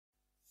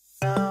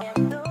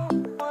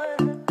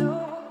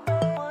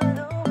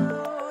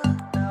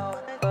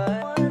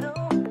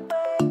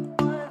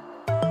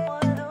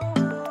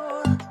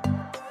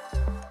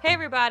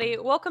everybody.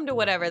 Welcome to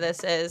whatever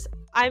this is.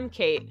 I'm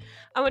Kate.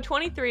 I'm a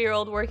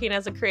 23-year-old working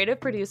as a creative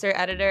producer,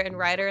 editor, and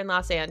writer in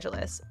Los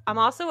Angeles. I'm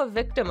also a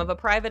victim of a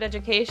private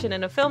education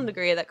and a film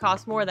degree that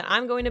costs more than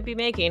I'm going to be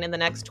making in the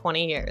next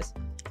 20 years.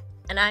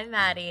 And I'm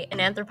Maddie, an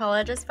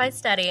anthropologist by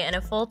study and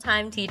a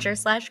full-time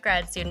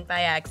teacher/grad student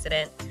by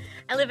accident.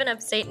 I live in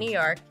upstate New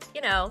York,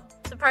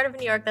 the part of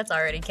New York that's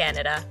already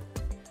Canada.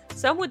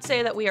 Some would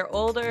say that we are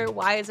older,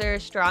 wiser,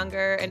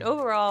 stronger, and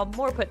overall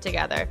more put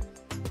together.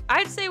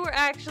 I'd say we're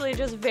actually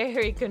just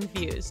very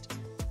confused.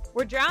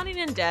 We're drowning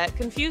in debt,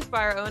 confused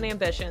by our own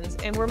ambitions,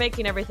 and we're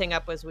making everything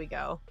up as we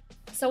go.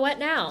 So what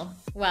now?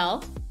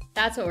 Well,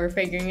 that's what we're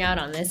figuring out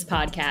on this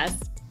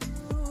podcast.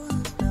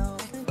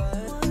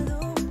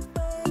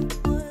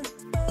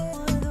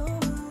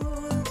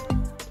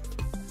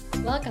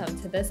 Welcome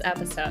to this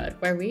episode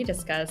where we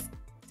discuss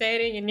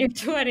dating in your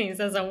 20s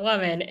as a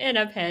woman in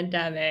a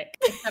pandemic.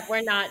 Except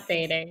we're not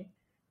dating.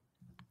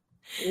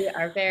 We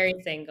are very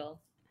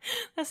single.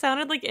 That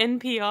sounded like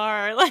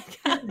NPR.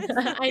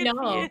 I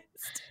know.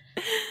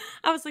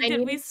 I was like,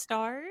 did we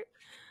start?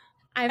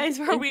 Are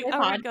we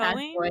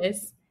going?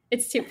 Voice.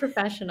 It's too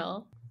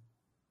professional.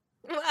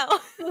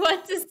 Well,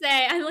 what to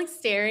say? I'm like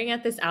staring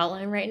at this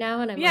outline right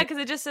now, and I'm because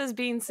it just says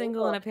being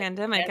single in a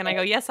pandemic, and I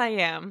go, yes, I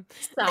am.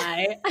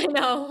 Sigh. I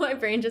know. My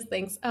brain just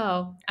thinks,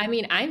 I'm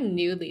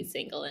newly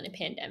single in a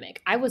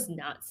pandemic. I was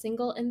not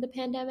single in the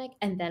pandemic,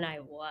 and then I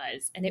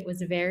was, and it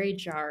was very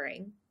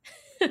jarring.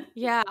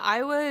 Yeah,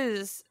 I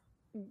was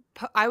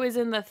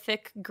in the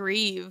thick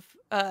grieve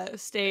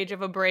stage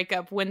of a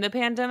breakup when the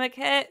pandemic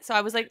hit. So I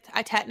was like,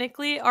 I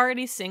technically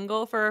already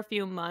single for a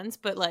few months,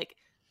 but like,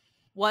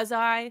 was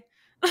I?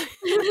 I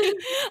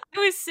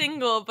was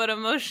single, but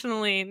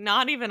emotionally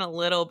not even a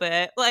little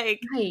bit. Like,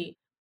 right.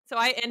 So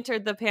I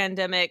entered the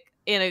pandemic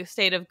in a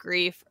state of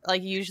grief,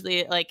 like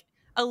usually like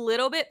a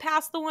little bit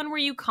past the one where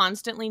you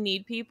constantly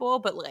need people,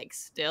 but like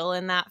still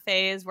in that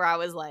phase where I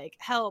was like,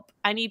 help,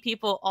 I need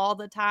people all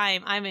the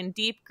time. I'm in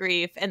deep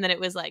grief. And then it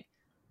was like,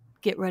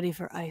 get ready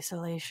for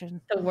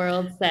isolation. The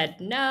world said,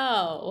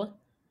 no,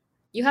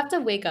 you have to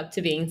wake up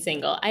to being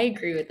single. I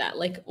agree with that.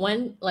 Like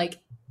when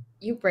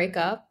you break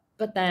up,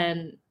 but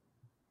then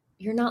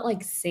you're not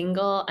like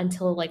single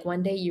until like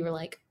one day you were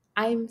like,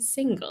 I'm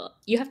single.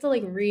 You have to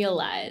like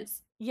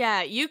realize.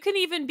 Yeah, you can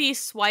even be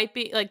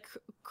swiping, like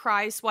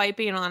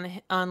swiping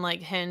on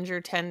like Hinge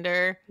or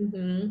Tinder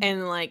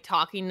and like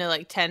talking to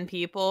like 10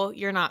 people.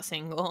 You're not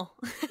single.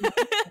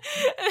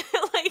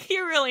 Like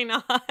you're really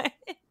not.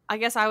 I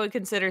guess I would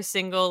consider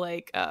single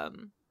like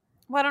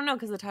I don't know,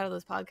 because the title of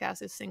this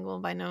podcast is Single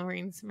by No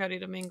Means Ready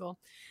to Mingle.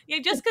 Yeah,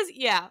 just because,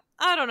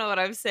 I don't know what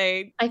I'm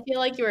saying. I feel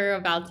like you were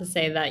about to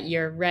say that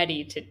you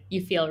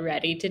feel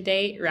ready to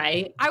date,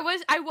 right? I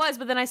was,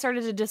 but then I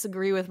started to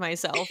disagree with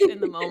myself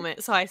in the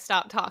moment, so I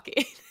stopped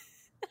talking.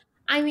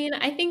 I mean,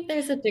 I think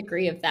there's a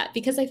degree of that,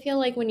 because I feel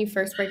like when you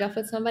first break up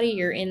with somebody,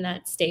 you're in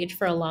that stage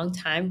for a long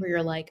time where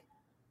you're like,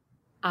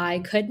 I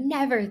could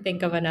never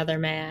think of another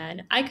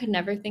man. I could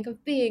never think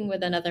of being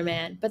with another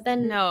man. But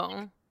then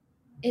no.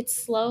 It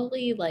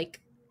slowly like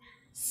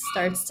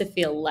starts to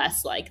feel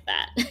less like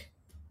that.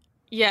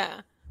 Yeah.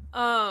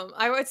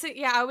 I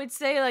would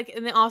say like,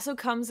 and it also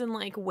comes in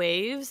like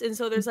waves. And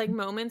so there's like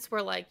moments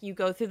where like you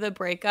go through the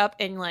breakup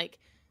and like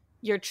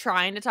you're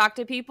trying to talk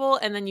to people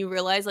and then you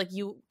realize like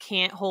you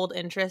can't hold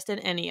interest in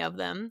any of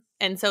them.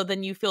 And so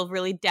then you feel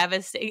really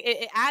devastated.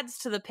 It adds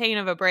to the pain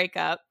of a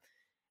breakup.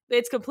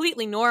 It's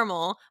completely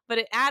normal, but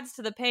it adds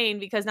to the pain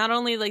because not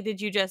only like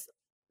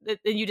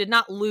you did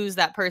not lose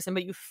that person,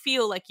 but you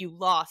feel like you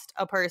lost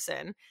a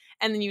person.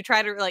 And then you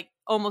try to like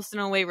almost in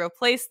a way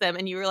replace them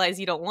and you realize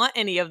you don't want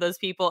any of those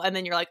people. And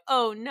then you're like,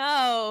 oh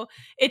no,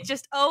 it's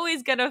just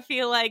always gonna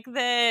feel like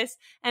this.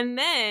 And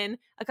then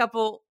a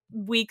couple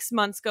weeks,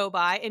 months go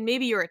by and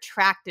maybe you're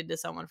attracted to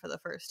someone for the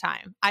first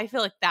time. I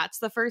feel like that's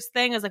the first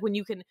thing, is like when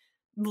you can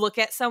look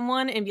at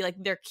someone and be like,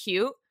 they're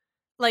cute.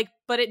 Like,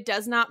 but it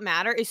does not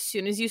matter. As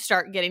soon as you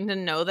start getting to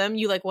know them,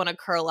 you like want to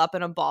curl up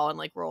in a ball and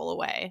like roll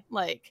away.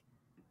 Like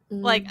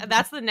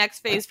that's the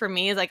next phase for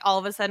me, is like all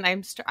of a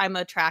sudden I'm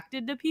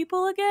attracted to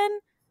people again,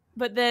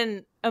 but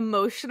then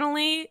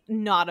emotionally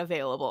not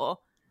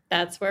available.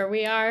 That's where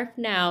we are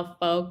now,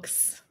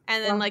 folks.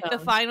 And then like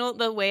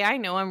the way I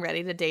know I'm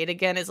ready to date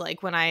again is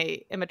like when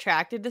I am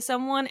attracted to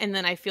someone and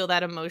then I feel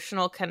that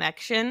emotional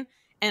connection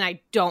and I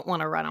don't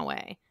want to run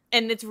away.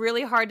 And it's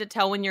really hard to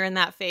tell when you're in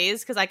that phase,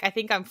 because like I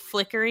think I'm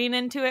flickering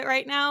into it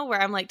right now where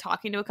I'm like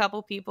talking to a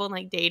couple people and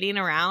like dating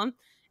around,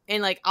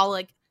 and like I'll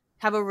like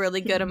have a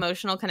really good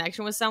emotional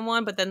connection with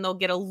someone, but then they'll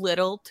get a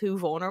little too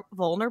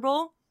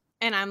vulnerable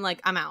and I'm like,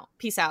 I'm out.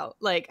 Peace out.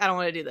 Like, I don't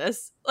want to do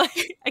this.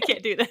 Like, I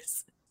can't do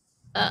this.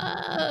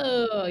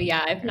 Oh,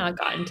 yeah. I've not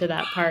gotten to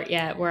that part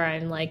yet where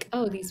I'm like,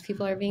 oh, these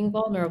people are being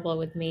vulnerable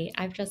with me.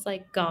 I've just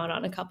like gone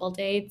on a couple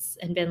dates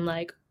and been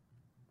like,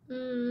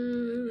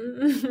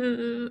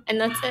 and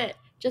that's it.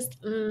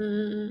 Just,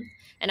 and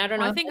I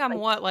don't know. I think I'm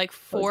like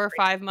 4 or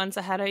 5 months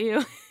ahead of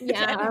you.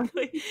 Yeah.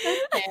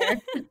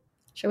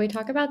 Should we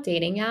talk about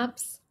dating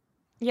apps?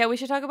 Yeah, we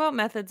should talk about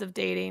methods of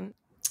dating.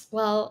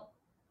 Well,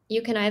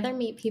 You can either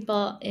meet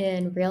people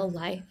in real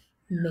life,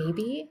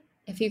 maybe,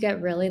 if you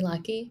get really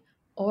lucky,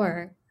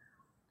 or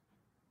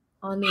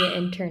on the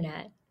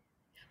internet.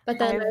 But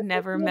then I've there's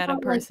never something met a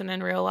about like, person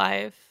in real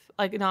life.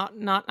 Like not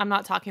I'm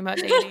not talking about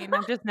dating.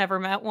 I've just never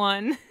met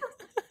one.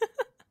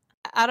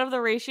 Out of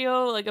the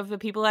ratio like of the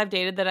people I've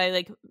dated that I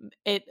like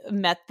it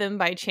met them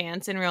by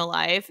chance in real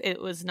life,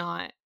 it was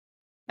not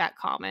that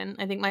common.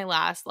 I think my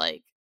last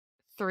like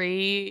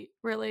 3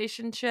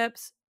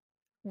 relationships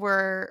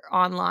were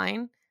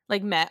online,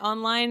 like met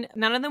online.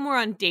 None of them were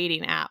on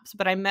dating apps,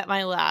 but I met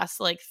my last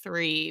like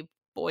 3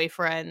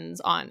 boyfriends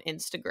on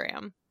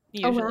Instagram.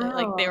 oh Usually,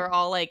 like they wow. were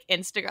all like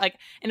Instagram, like,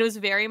 and it was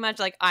very much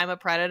like I'm a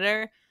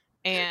predator,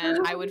 and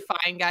I would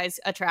find guys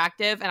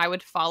attractive, and I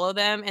would follow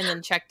them, and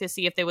then check to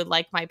see if they would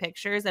like my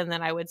pictures, and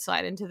then I would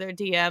slide into their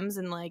DMs,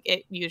 and like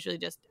it usually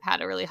just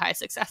had a really high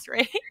success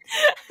rate.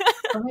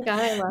 Oh my God,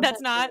 I love that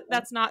for you.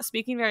 That's not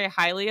speaking very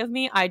highly of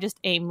me. I just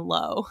aim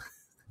low.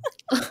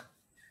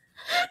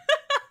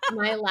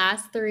 My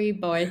last 3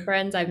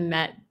 boyfriends I've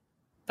met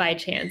by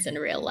chance in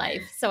real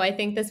life. So I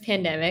think this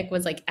pandemic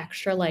was like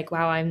extra like,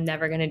 wow, I'm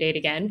never gonna date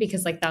again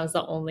because like that was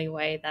the only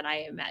way that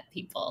I met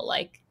people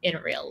like in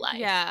real life.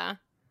 Yeah.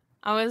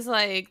 I was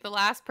like the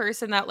last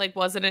person that like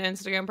wasn't an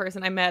Instagram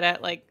person I met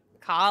at like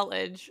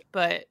college,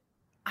 but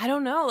I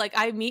don't know. Like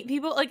I meet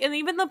people like, and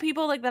even the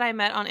people like that I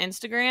met on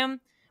Instagram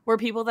were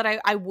people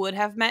that I would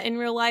have met in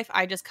real life.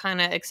 I just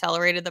kind of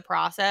accelerated the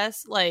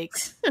process. Like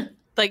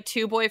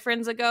 2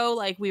 boyfriends ago,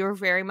 like we were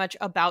very much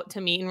about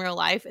to meet in real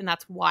life, and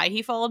that's why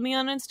he followed me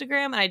on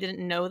Instagram, and I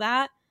didn't know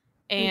that.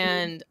 Mhm.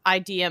 And I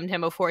DM'd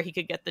him before he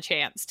could get the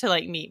chance to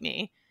like meet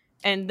me.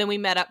 And then we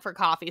met up for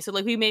coffee. So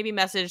like we maybe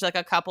messaged like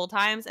a couple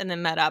times and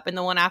then met up. And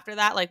the one after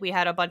that, like we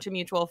had a bunch of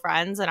mutual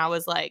friends, and I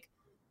was like,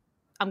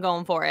 I'm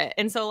going for it.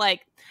 And so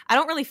like I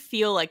don't really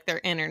feel like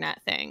they're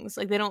internet things.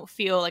 Like they don't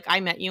feel like I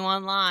met you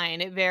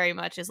online. It very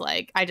much is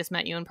like I just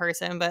met you in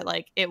person, but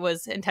like it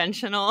was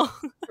intentional.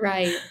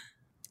 Right.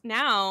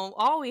 Now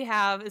all we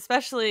have,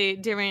 especially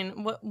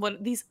during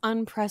what these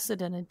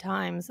unprecedented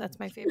times, that's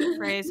my favorite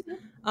phrase,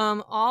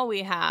 all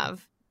we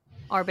have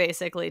are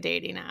basically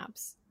dating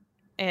apps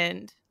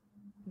and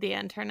the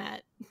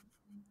internet.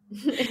 I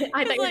thought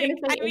Because you were like gonna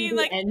say I in mean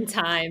the like end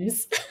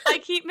times. I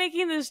keep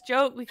making this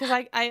joke because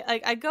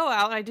I go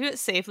out and I do it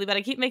safely, but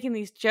I keep making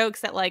these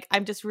jokes that like I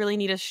just really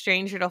need a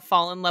stranger to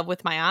fall in love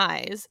with my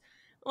eyes.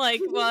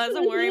 Like, well, as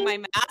I'm wearing my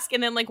mask,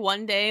 and then like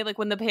one day, like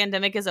when the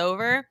pandemic is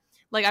over,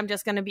 like I'm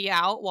just gonna be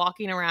out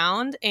walking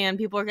around, and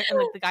people are gonna, and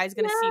like the guy's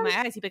gonna see my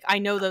Yes. eyes. He'd be like, I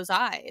know those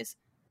eyes.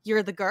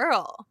 You're the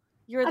girl.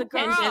 You're A the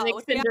girl pandemic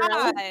with the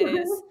syndrome.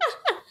 eyes.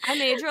 I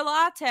made your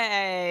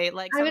latte,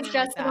 like I was something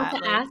like just about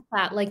that. to Like, ask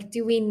that. Like,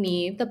 do we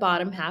need the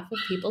bottom half of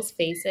people's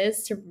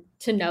faces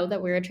to know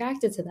that we're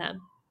attracted to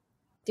them?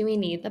 Do we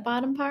need the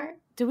bottom part?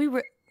 do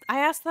we? I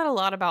asked that a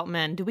lot about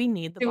men. Do we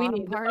need the Do we bottom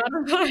need the part?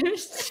 bottom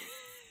part?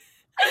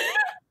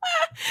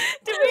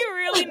 Do we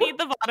really need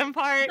the bottom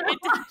part?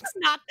 It's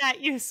not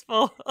that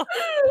useful.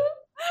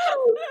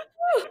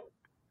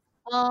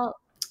 Well,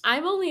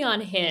 I'm only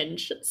on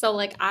Hinge. So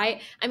like I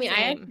mean I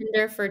had Same.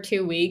 Tinder for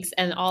 2 weeks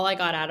and all I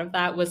got out of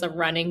that was a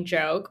running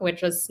joke,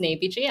 which was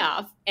Snappy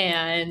Geoff.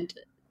 And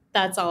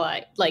that's all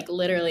I like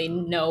literally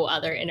no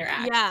other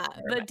interaction. Yeah,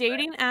 the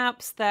dating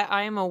apps that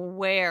I'm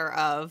aware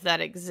of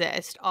that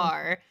exist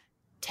are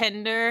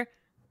Tinder,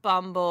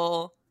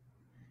 Bumble,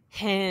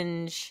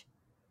 Hinge,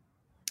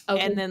 and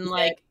Open then It.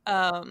 like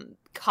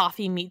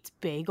Coffee Meets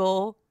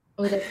Bagel,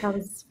 Oh, that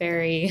sounds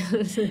very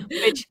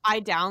which I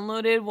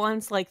downloaded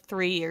once like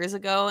 3 years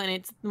ago, and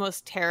it's the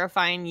most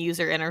terrifying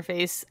user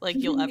interface like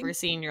you'll ever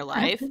see in your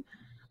life.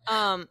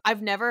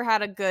 I've never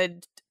had a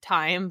good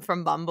time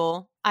from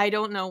Bumble. I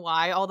don't know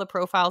why. All the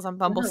profiles on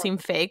Bumble No, seem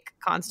fake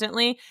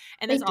constantly.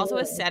 And they there's also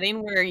a do.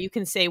 setting where you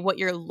can say what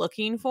you're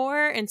looking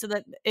for. And so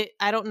that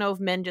I don't know if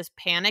men just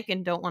panic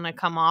and don't want to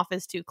come off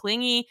as too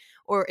clingy,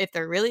 or if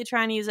they're really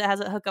trying to use it as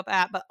a hookup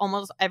app. But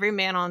almost every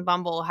man on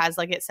Bumble has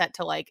like it set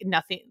to like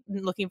nothing,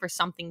 looking for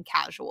something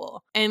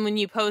casual. And when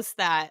you post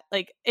that,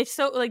 like it's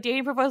so like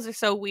dating proposals are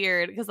so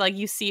weird because like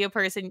you see a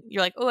person,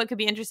 you're like, oh, I could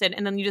be interested.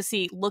 And then you just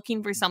see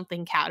looking for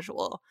something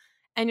casual.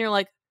 And you're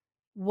like,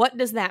 what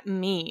does that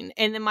mean?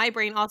 And then my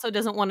brain also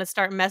doesn't want to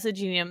start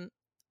messaging him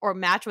or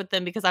match with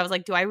them because I was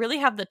like, do I really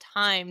have the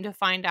time to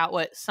find out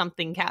what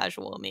something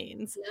casual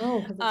means?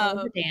 No, because it's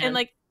always a And dance.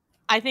 like,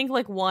 I think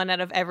like 1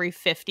 out of every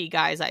 50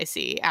 guys I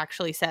see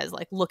actually says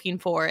like looking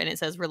for, and it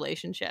says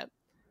relationship.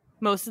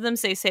 Most of them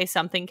say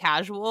something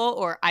casual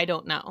or I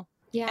don't know.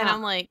 And Yeah.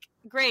 I'm like,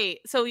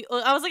 great. So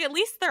I was like, at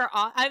least they're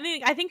on. I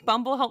mean, I think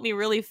Bumble helped me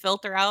really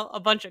filter out a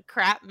bunch of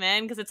crap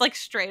men because it's like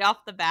straight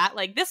off the bat,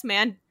 like this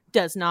man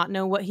does not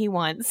know what he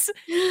wants.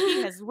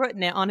 He has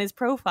written it on his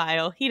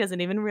profile. He doesn't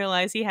even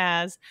realize he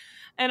has.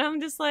 And I'm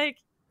just like,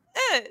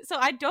 so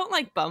I don't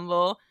like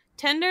Bumble.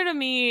 Tinder to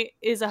me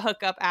is a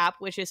hookup app,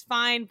 which is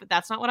fine, but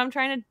that's not what I'm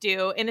trying to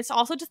do. And it's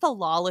also just a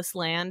lawless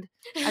land.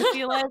 I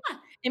feel like,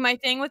 and my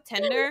thing with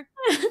Tinder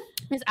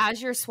is as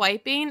you're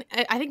swiping,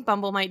 I think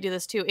Bumble might do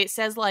this too. It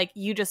says like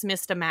you just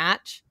missed a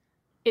match.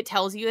 it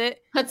tells you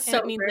it. That's And so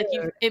it means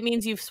rude. it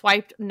means you've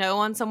swiped no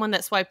on someone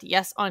that swiped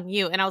yes on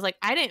you. And I was like,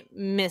 I didn't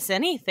miss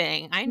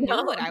anything. I knew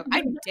No.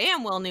 I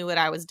damn well knew what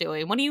I was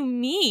doing. What do you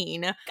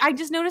mean? I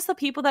just noticed the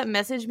people that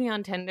message me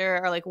on Tinder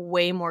are like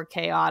way more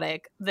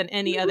chaotic than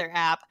any other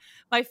app.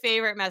 My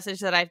favorite message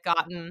that I've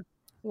gotten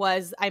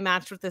was I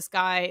matched with this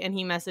guy and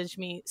he messaged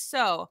me,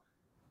 so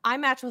I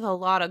match with a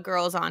lot of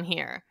girls on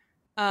here.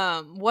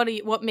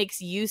 What makes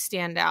you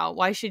stand out?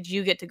 Why should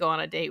you get to go on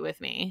a date with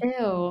me?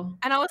 Ew.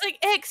 And I was like,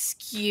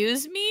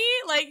 excuse me?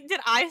 Like, did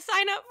I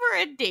sign up for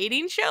a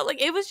dating show?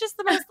 Like, it was just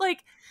the most,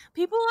 like,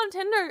 people on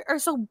Tinder are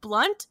so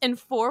blunt and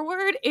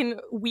forward and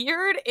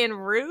weird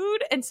and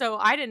rude. And so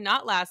I did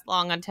not last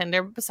long on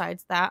Tinder.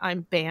 Besides that,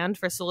 I'm banned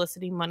for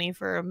soliciting money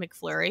for a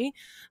McFlurry.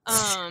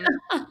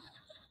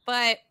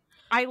 But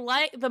I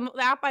like the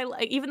app I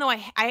like, even though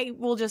I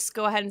will just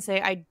go ahead and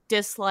say I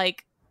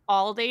dislike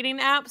all dating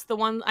apps. The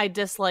one I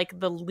dislike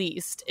the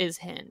least is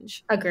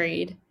Hinge.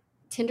 Agreed.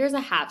 Tinder's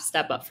a half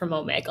step up from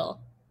Omegle.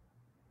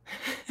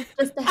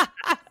 Just a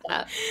half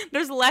step.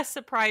 There's less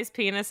surprise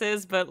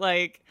penises, but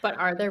like, But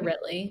are there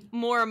really?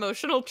 more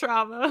emotional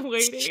trauma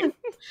waiting.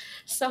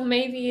 So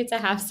maybe it's a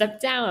half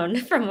step down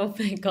from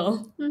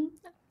Omegle,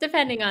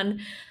 depending on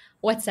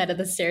what side of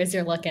the stairs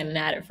you're looking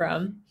at it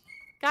from.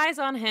 Guys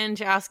on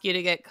Hinge ask you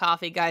to get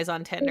coffee. Guys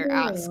on Tinder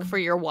ask for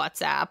your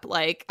WhatsApp.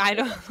 Like, I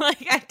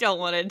don't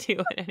want to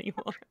do it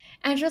anymore.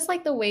 And just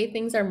like the way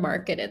things are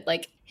marketed,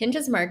 like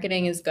Hinge's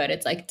marketing is good.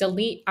 It's like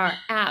delete our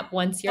app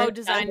once you're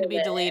designed to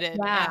be deleted.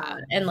 Yeah.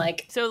 And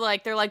like, so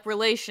like they're like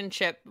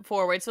relationship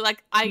forward. So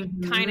like I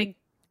kind of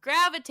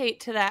gravitate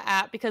to that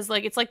app because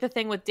like it's like the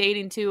thing with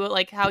dating too,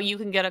 like how you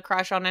can get a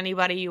crush on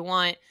anybody you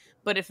want,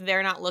 but if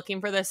they're not looking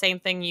for the same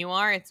thing you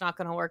are, it's not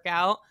going to work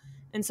out.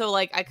 And so,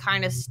 like, I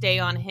kind of stay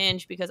on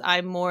Hinge because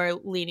I'm more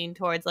leaning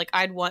towards, like,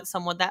 I'd want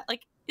someone that,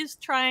 like, is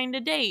trying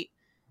to date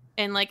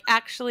and, like,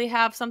 actually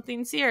have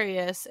something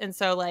serious. And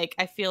so, like,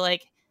 I feel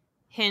like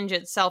Hinge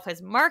itself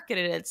has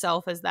marketed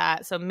itself as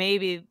that. So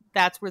maybe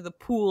that's where the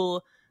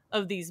pool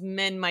of these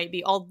men might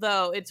be.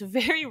 Although it's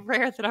very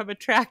rare that I'm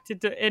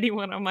attracted to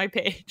anyone on my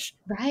page.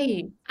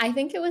 right. I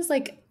think it was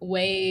like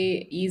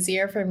way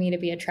easier for me to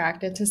be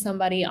attracted to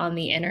somebody on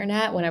the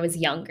internet when I was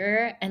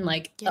younger. And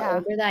like the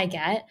older that I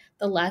get,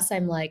 the less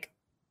I'm like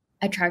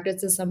attracted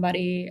to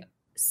somebody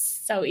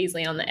so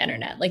easily on the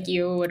internet. Like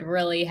you would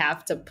really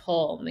have to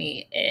pull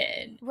me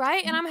in.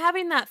 Right. And I'm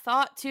having that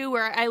thought too,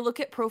 where I look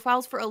at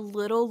profiles for a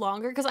little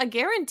longer because I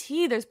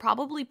guarantee there's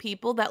probably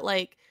people that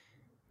like,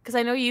 because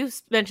I know you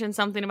mentioned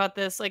something about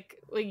this, like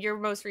your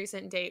most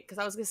recent date. Because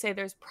I was going to say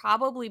there's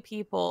probably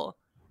people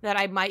that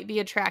I might be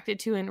attracted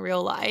to in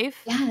real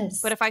life.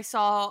 Yes. But if I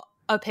saw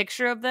a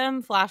picture of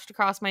them flashed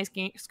across my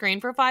screen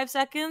for 5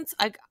 seconds,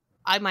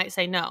 I might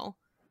say no.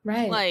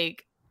 Right.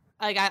 Like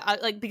I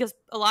like, because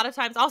a lot of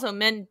times also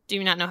men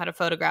do not know how to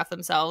photograph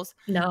themselves.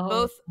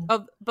 No.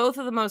 Both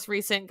of the most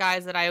recent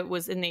guys that I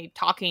was in the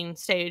talking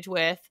stage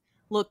with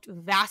looked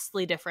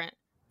vastly different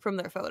from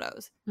their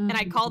photos. And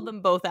I called them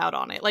both out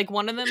on it. Like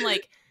one of them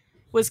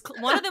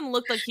one of them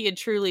looked like he had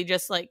truly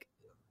just like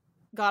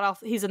got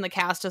off, he's in the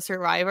cast of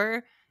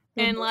Survivor.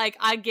 And like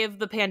I give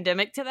the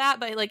pandemic to that,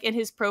 but like in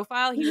his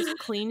profile he was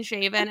clean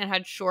shaven and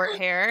had short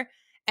hair.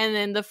 And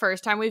then the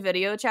first time we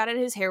video chatted,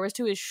 his hair was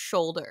to his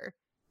shoulder.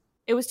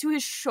 It was to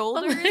his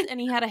shoulders and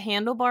he had a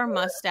handlebar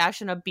mustache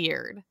and a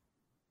beard.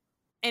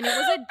 And it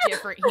was a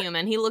different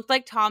human. He looked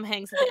like Tom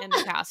Hanks at the end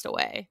of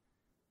Castaway.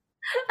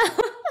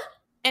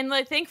 And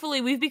like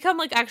thankfully we've become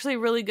like actually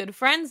really good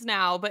friends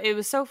now, but it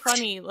was so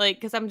funny like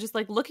because I'm just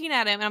like looking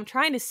at him and I'm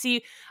trying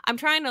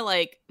to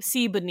like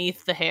see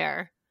beneath the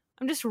hair.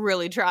 I'm just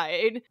really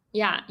trying.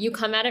 Yeah, you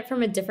come at it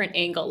from a different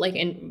angle. Like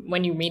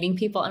when you're meeting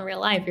people in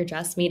real life, you're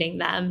just meeting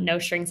them, no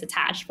strings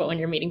attached. But when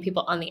you're meeting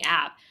people on the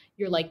app,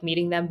 you're like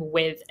meeting them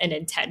with an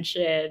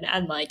intention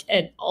and like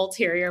an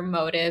ulterior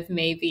motive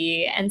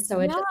maybe. And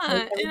so it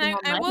and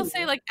I will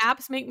say like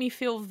apps make me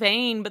feel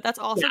vain, but that's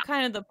also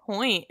kind of the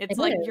point. It's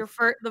like your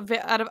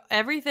out of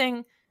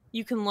everything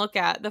you can look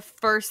at, the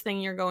first thing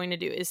you're going to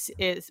do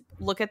is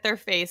look at their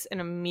face and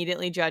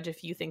immediately judge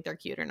if you think they're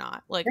cute or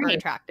not, like or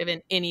attractive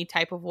in any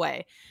type of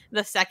way.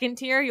 The second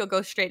tier, you'll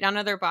go straight down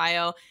to their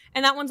bio,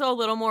 and that one's a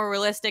little more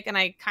realistic. And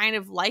I kind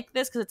of like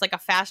this because it's like a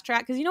fast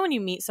track. Because you know when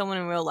you meet someone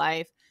in real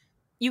life,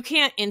 you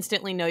can't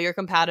instantly know your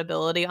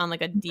compatibility on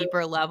like a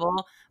deeper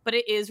level, but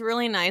it is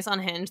really nice on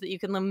Hinge that you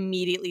can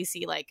immediately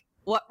see like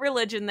what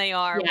religion they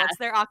are, what's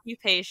their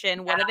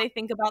occupation, what do they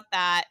think about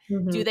that,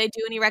 do they do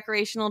any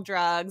recreational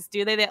drugs,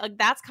 do they like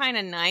that's kind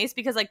of nice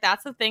because like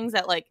that's the things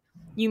that like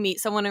you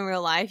meet someone in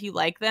real life, you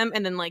like them,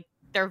 and then like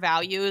their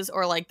values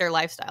or like their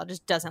lifestyle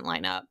just doesn't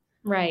line up,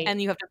 right? And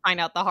you have to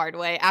find out the hard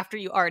way after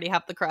you already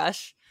have the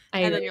crush,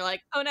 and then you're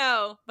like, oh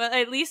no, but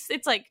at least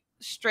it's like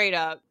straight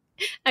up.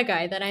 A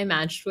guy that I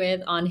matched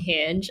with on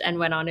Hinge and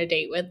went on a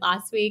date with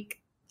last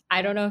week,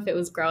 I don't know if it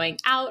was growing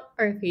out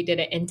or if he did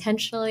it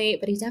intentionally,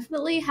 but he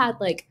definitely had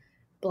like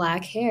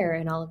black hair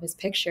in all of his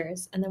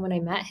pictures. And then when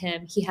I met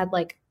him, he had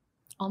like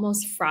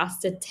almost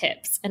frosted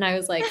tips. And I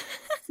was like,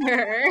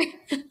 sir,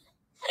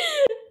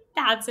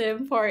 That's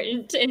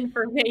important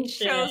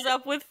information. Shows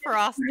up with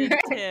frosted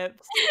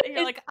tips. And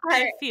you're It's like,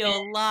 I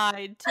feel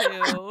lied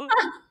to.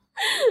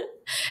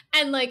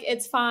 And like,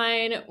 it's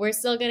fine. We're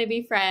still going to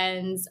be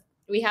friends.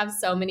 We have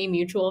so many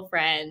mutual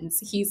friends.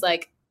 He's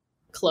like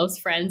close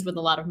friends with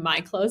a lot of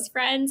my close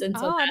friends. And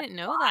so I didn't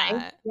know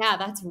that. Yeah,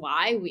 that's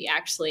why we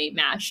actually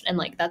matched. And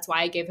like, that's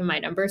why I gave him my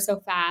number so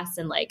fast.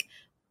 And like,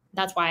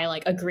 that's why I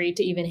like agreed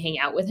to even hang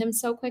out with him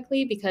so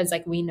quickly, because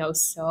like we know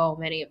so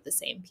many of the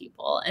same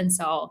people. And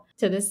so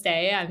to this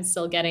day, I'm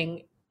still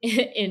getting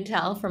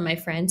intel from my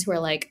friends who are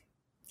like,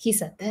 he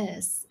said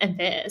this and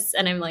this.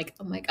 And I'm like,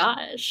 oh my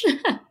gosh.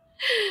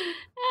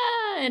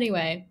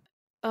 Anyway.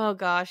 Oh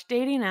gosh,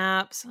 dating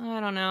apps. I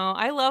don't know.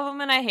 I love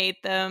them and I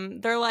hate them.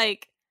 They're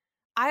like,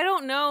 I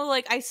don't know,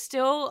 like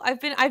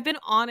I've been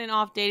on and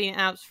off dating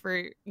apps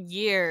for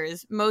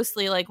years.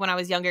 Mostly like when I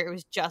was younger it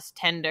was just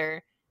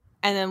Tinder.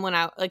 And then when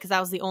I like cuz that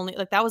was the only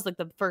like that was like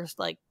the first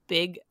like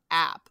big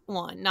app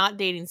one, not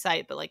dating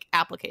site but like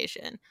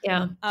application.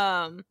 Yeah.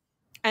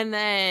 And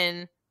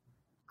then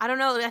I don't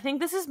know, I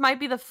think this might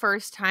be the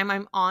first time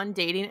I'm on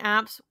dating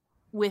apps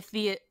with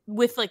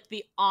like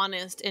the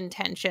honest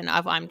intention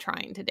of I'm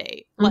trying to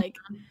date. Like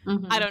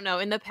I don't know,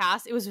 in the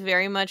past it was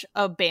very much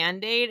a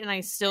band-aid and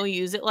I still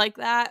use it like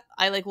that.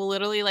 I like will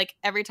literally like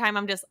every time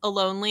I'm just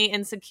lonely,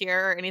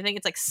 insecure or anything,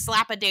 it's like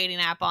slap a dating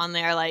app on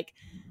there, like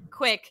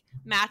quick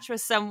match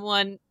with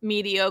someone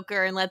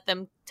mediocre and let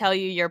them tell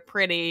you you're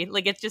pretty.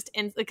 Like it's just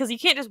because you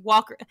can't just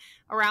walk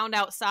around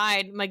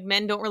outside. Like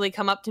men don't really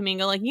come up to me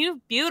and go like, you're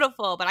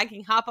beautiful, but I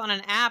can hop on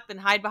an app and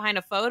hide behind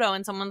a photo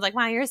and someone's like,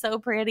 wow, you're so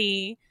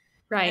pretty.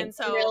 Right. And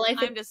so in real life,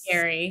 I'm just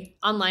scary.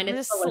 Online, I'm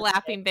it's just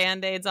slapping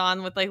band-aids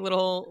on with like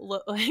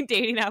little like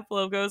dating app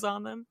logos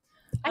on them.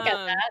 I get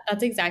that.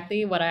 That's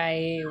exactly what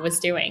I was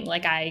doing.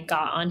 Like I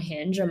got on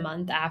Hinge a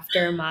month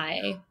after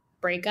my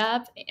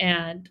breakup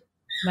and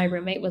my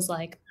roommate was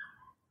like,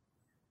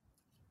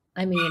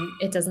 I mean,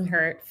 it doesn't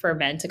hurt for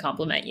men to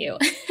compliment you.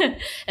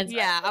 And so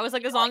yeah, I was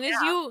like, as long as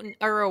you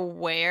are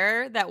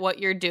aware that what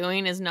you're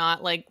doing is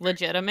not like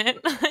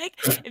legitimate, like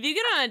if you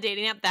get on a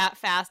dating app that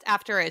fast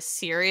after a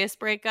serious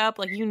breakup,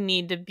 like you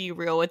need to be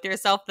real with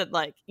yourself that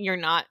like you're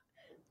not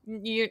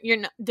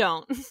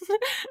don't.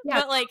 Yeah.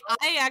 But like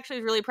I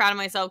actually was really proud of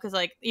myself because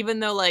like even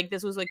though like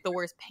this was like the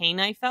worst pain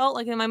I felt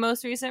like in my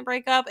most recent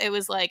breakup, it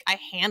was like I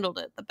handled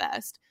it the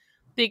best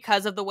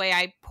because of the way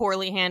I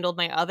poorly handled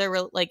my other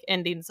like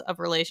endings of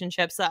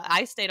relationships.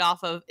 I stayed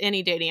off of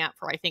any dating app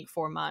for I think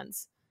 4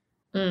 months.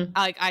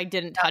 Like I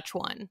didn't touch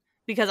one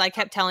because I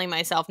kept telling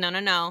myself,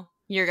 no,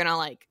 you're gonna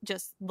like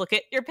just look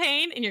at your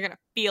pain and you're gonna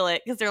feel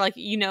it, because they're like,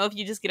 you know, if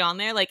you just get on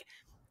there, like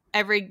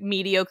every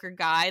mediocre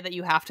guy that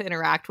you have to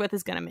interact with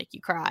is gonna make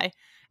you cry.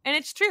 And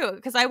it's true,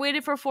 because I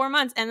waited for 4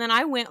 months and then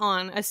I went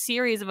on a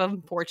series of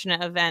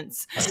unfortunate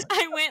events.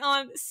 I went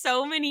on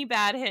so many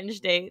bad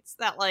Hinge dates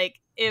that like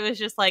it was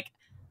just like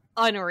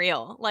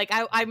unreal. Like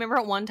I remember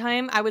at one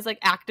time I was like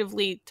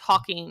actively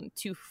talking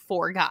to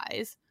 4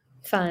 guys.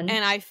 Fun.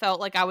 And I felt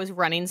like I was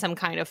running some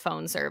kind of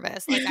phone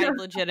service. Like I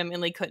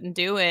legitimately couldn't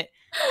do it.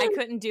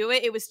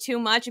 It was too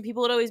much. And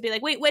people would always be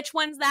like, wait, which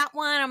one's that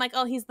one? I'm like,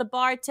 oh, he's the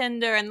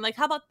bartender. And like,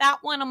 how about that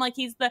one? I'm like,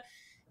 he's the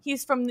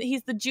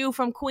Jew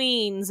from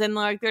Queens. And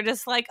like, they're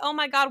just like, oh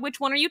my God, which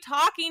one are you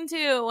talking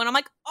to? And I'm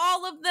like,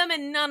 all of them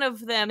and none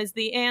of them is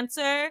the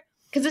answer.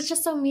 Because it's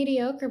just so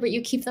mediocre, but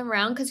you keep them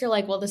around because you're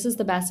like, well, this is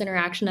the best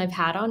interaction I've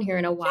had on here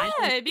in a while.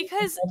 Yeah,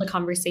 because the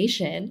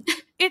conversation.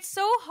 It's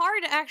so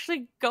hard to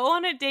actually go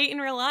on a date in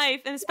real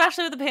life, and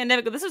especially with the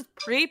pandemic. This is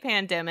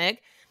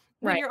pre-pandemic.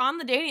 When you're on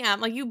the dating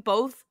app, like you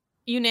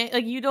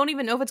don't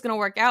even know if it's going to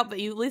work out, but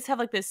you at least have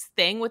like this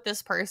thing with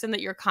this person that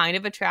you're kind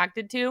of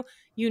attracted to,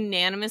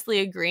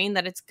 unanimously agreeing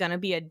that it's going to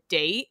be a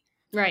date.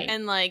 Right.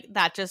 And like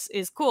that just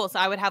is cool. So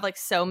I would have like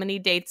so many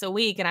dates a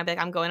week and I'd be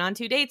like, I'm going on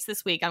 2 dates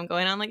this week. I'm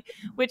going on like,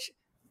 which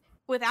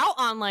without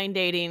online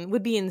dating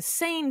would be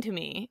insane to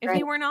me. If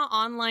they were not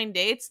online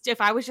dates,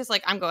 if I was just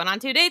like, I'm going on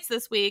 2 dates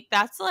this week,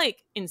 that's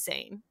like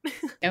insane.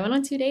 I went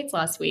on 2 dates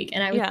last week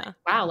and I was like,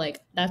 wow, like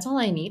that's all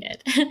I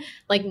needed.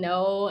 Like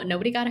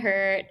nobody got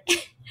hurt.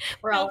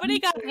 Nobody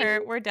got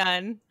hurt. We're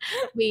done.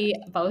 We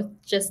both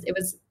it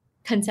was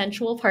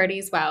consensual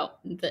parties. Wow.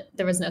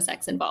 There was no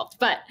sex involved,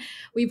 but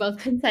we both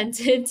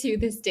consented to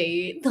this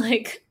date.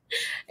 Like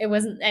it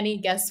wasn't any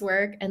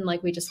guesswork. And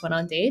like, we just went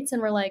on dates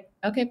and we're like,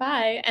 okay,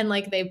 bye. And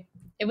like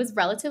it was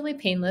relatively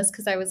painless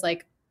because I was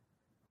like,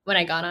 when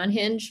I got on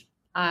Hinge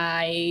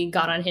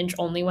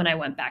only when I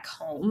went back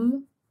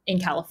home in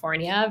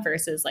California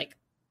versus like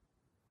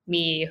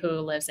me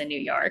who lives in New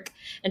York.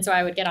 And so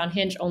I would get on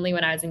Hinge only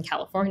when I was in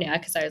California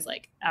because I was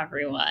like,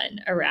 everyone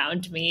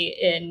around me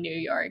in New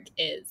York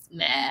is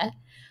meh.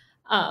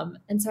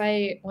 And so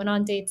I went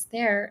on dates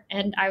there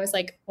and I was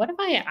like, what if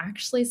I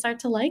actually start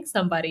to like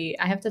somebody?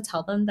 I have to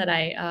tell them that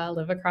I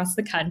live across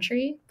the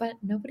country, but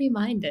nobody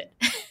minded.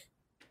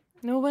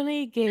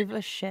 Nobody gave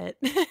a shit.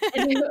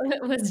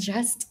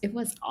 It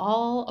was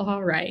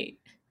all right.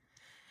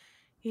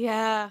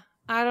 Yeah.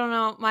 I don't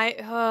know.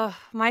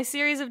 My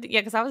series of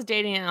because I was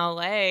dating in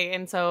LA,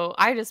 and so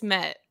I just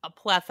met a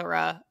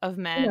plethora of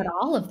Not men.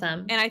 all of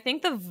them. And I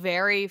think the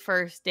very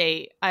first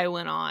date I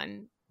went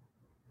on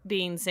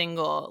being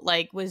single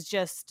like was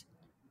just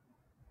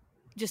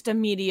a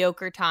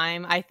mediocre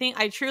time. I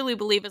truly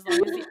believe as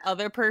long as the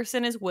other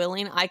person is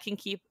willing, I can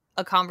keep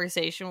a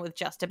conversation with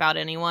just about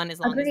anyone as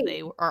long as Agreed.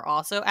 they are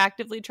also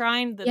actively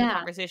trying, then the Yeah.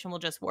 conversation will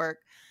just work.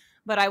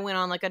 But I went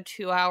on like a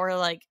 2 hour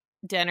like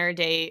dinner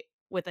date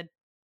with a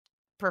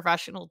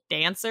professional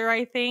dancer,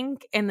 I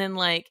think. And then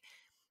like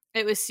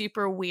it was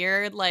super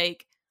weird.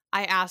 Like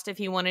I asked if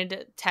he wanted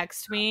to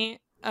text me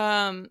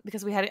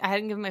because I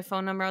hadn't given my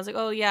phone number. I was like,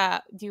 "Oh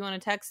yeah, do you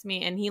want to text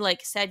me?" And he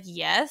like said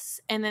yes.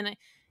 And then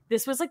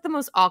this was like the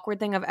most awkward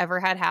thing I've ever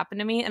had happen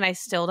to me, and I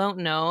still don't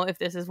know if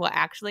this is what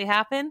actually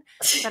happened.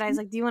 But I was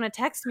like, "Do you want to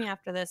text me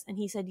after this?" And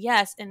he said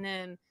yes. And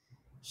then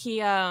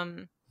he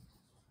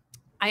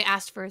I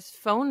asked for his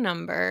phone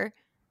number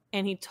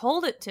and he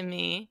told it to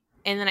me,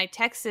 and then I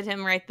texted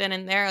him right then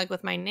and there like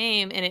with my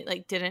name, and it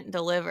like didn't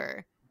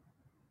deliver.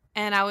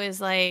 And I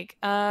was like,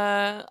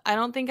 I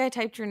don't think I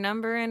typed your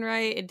number in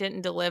right. It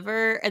didn't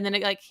deliver. And then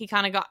it, like he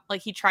kind of got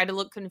like he tried to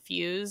look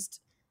confused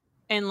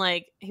and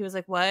like he was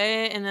like, "What?"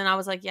 And then I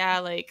was like, "Yeah,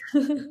 like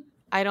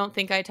I don't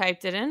think I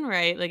typed it in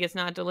right. Like it's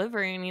not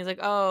delivering." And he's like,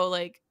 "Oh,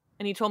 like,"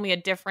 and he told me a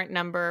different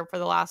number for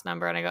the last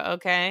number, and I go,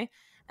 "Okay."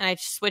 And I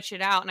switch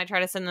it out and I try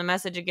to send the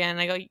message again.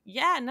 And I go,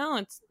 "Yeah, no,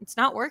 it's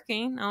not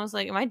working." I was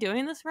like, "Am I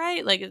doing this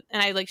right?" Like,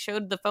 and I like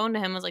showed the phone to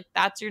him. I was like,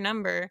 "That's your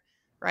number,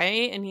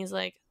 right?" And he's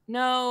like,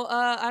 "No,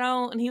 I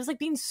don't." And he was like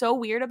being so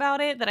weird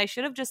about it that I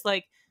should have just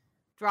like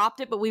dropped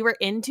it, but we were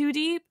in too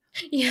deep.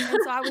 Yeah.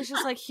 And so I was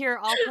just like, "Here,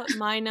 I'll put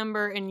my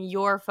number in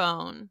your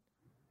phone."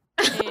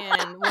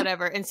 And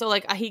whatever. And so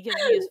like he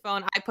gives me his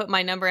phone, I put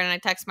my number in and I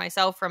text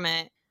myself from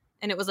it,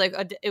 and it was like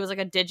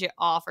a digit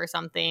off or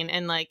something.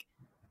 And like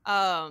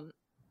um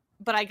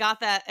but I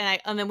got that,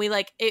 and then we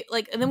like it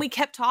like and then we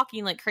kept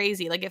talking like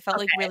crazy. Like it felt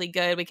like Okay. really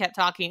good. We kept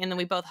talking and then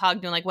we both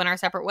hugged and like went our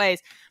separate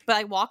ways. But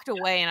I walked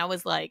away and I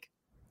was like,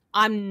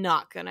 I'm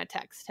not gonna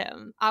text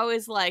him. I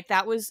was like,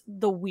 that was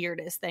the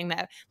weirdest thing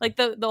that like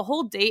the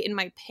whole date in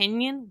my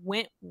opinion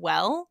went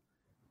well.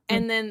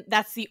 Mm. And then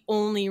that's the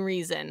only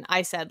reason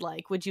I said,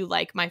 like, would you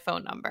like my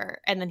phone number?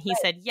 And then he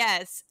said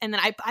yes. And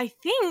then I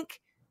think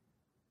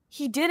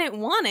he didn't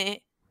want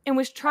it and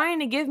was trying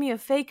to give me a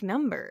fake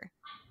number.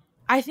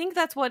 I think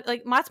that's what,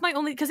 like, that's my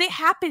only, because it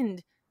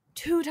happened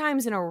 2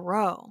 times in a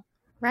row.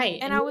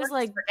 Right. And And I you was don't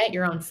just like, forget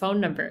your own phone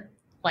number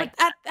but like that.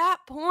 at that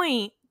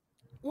point,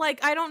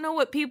 like, I don't know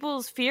what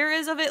people's fear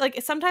is of it.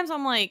 Like, sometimes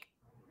I'm like,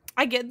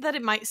 I get that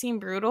it might seem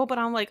brutal, but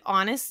I'm like,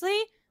 honestly,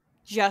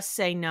 just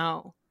say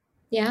no.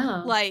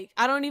 Yeah. Like,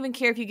 I don't even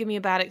care if you give me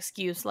a bad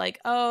excuse, like,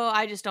 "Oh,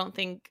 I just don't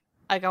think,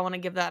 like, I wanna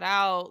give that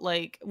out,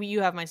 like,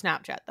 you have my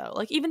Snapchat, though."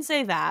 Like, even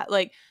say that,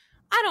 like,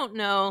 I don't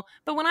know,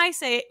 but when I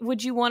say,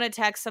 "Would you wanna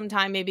text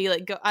sometime, maybe,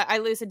 like, go," I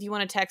literally said, "Do you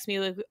wanna text me?"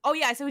 Like, "Oh,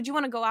 yeah," I said, "Would you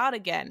wanna go out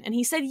again?" And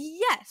he said,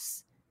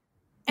 "Yes."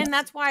 And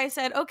that's why I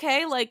said,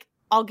 "Okay, like,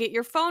 I'll get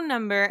your phone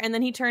number," and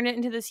then he turned it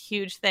into this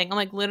huge thing. I'm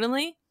like,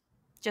 "Literally,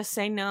 just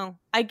say no."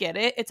 I get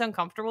it. It's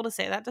uncomfortable to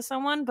say that to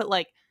someone, but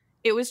like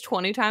it was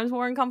 20 times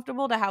more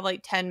uncomfortable to have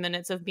like 10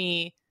 minutes of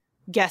me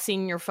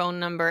guessing your phone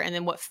number and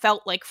then what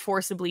felt like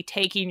forcibly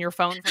taking your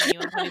phone from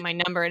you and putting my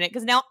number in it,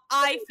 because now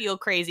I feel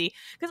crazy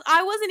because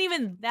I wasn't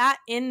even that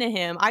into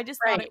him. I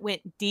just thought Right. it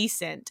went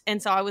decent.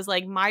 And so I was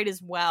like, might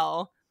as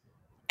well.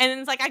 And then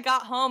it's like I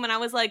got home and I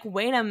was like,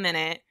 wait a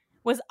minute.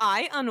 Was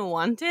I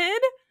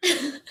unwanted?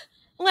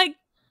 Like,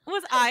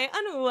 was I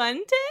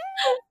unwanted?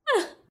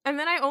 And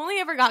then I only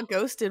ever got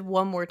ghosted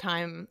one more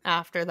time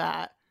after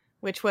that,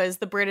 which was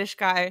the British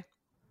guy.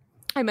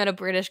 I met a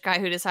British guy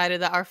who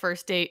decided that our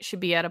first date should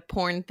be at a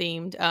porn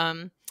themed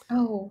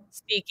Oh.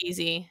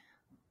 speakeasy.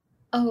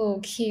 Oh,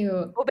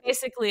 cute. Well,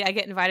 basically, I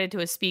get invited to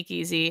a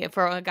speakeasy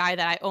for a guy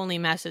that I only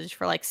messaged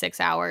for like 6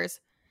 hours,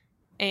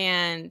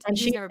 and And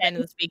he's he never been to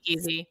said, the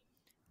speakeasy.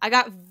 I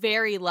got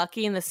very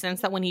lucky in the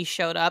sense that when he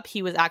showed up,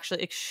 he was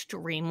actually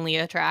extremely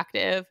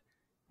attractive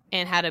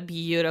and had a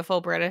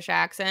beautiful British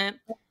accent,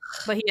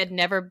 but he had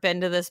never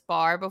been to this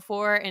bar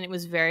before, and it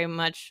was very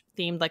much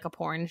themed like a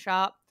porn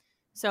shop.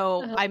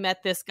 So uh, I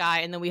met this guy,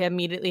 and then we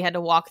immediately had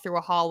to walk through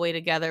a hallway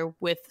together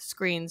with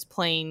screens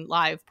playing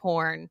live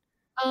porn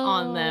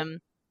on oh,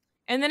 them,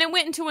 and then it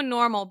went into a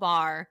normal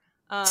bar.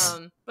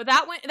 But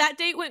that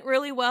date went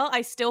really well.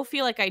 I still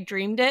feel like I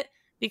dreamed it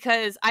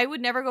because I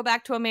would never go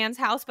back to a man's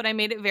house, but I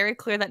made it very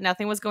clear that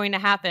nothing was going to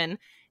happen.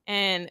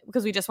 And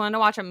because we just wanted to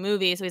watch a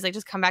movie, so he's like,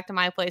 just come back to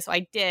my place. So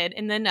I did,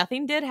 and then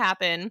nothing did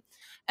happen.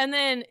 And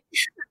then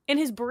in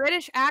his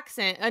British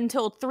accent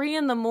until 3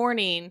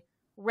 a.m,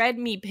 read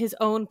me his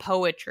own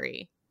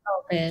poetry.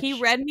 oh, He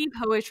bitch. read me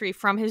poetry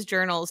from his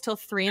journals till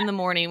 3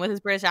 a.m with his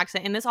British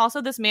accent. And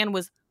this man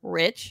was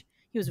rich.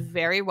 He was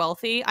very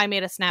wealthy. I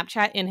made a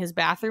Snapchat in his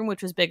bathroom,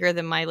 which was bigger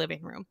than my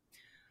living room.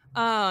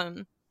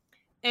 Um,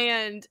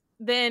 and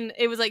then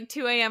it was like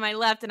 2 a.m. I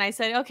left and I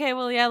said, okay,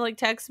 well, yeah, like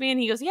text me. And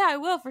he goes, yeah, I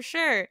will for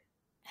sure.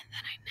 And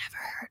then I never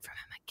heard from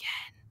him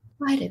again.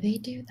 Why did they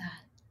do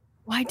that?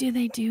 Why do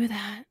they do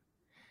that?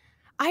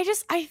 I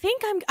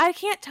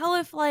can't tell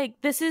if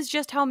like this is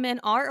just how men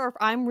are or if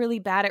I'm really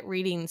bad at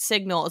reading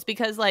signals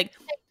because like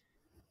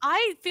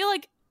I feel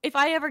like if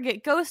I ever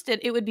get ghosted,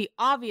 it would be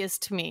obvious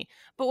to me.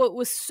 But what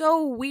was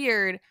so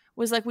weird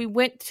was like we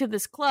went to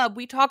this club.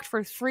 We talked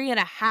for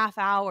 3.5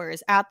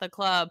 hours at the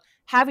club,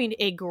 having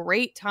a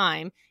great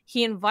time.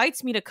 He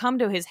invites me to come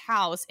to his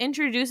house,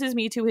 introduces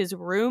me to his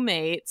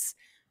roommates,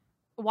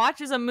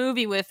 watches a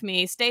movie with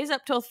me, stays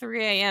up till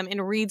 3 a.m.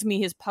 and reads me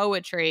his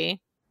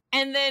poetry,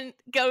 and then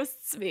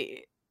ghosts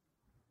me.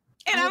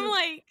 And I'm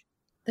like,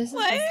 this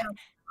what? is just how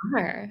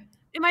they are.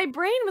 And my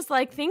brain was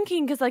like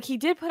thinking, because like he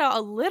did put out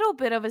a little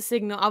bit of a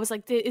signal. I was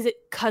like, is it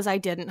because I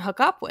didn't hook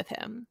up with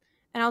him?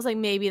 And I was like,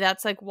 maybe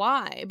that's like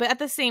why. But at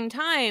the same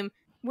time,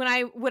 when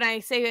I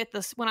say it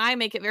this, when I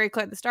make it very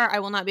clear at the start, I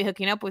will not be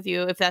hooking up with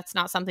you if that's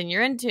not something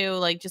you're into.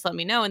 Like, just let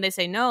me know. And they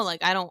say no.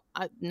 Like,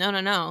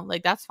 no.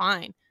 Like, that's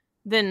fine.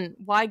 Then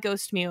why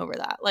ghost me over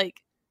that?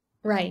 Like,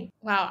 Right.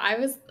 Wow.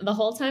 The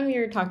whole time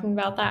you were talking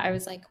about that, I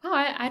was like, wow,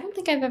 I don't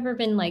think I've ever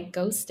been like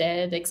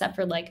ghosted except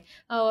for like,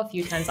 oh, a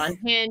few times on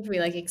Hinge. We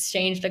like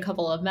exchanged a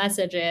couple of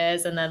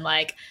messages and then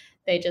like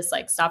they just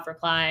like stopped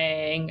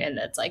replying. And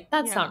it's like,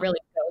 that's not really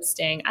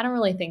ghosting. I don't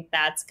really think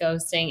that's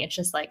ghosting. It's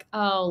just like,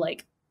 oh,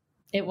 like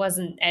it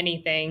wasn't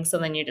anything. So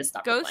then you just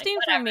stop. Ghosting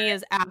for me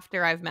is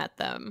after I've met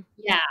them.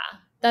 Yeah,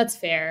 that's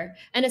fair.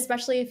 And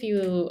especially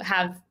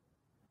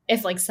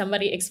if like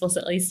somebody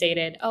explicitly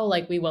stated, oh,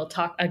 like we will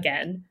talk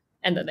again.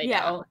 And then they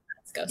don't.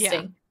 That's ghosting.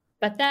 Yeah.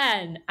 But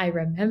then I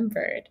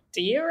remembered.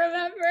 Do you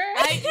remember?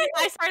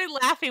 I started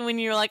laughing when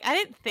you were like, I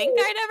didn't think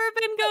I'd ever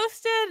been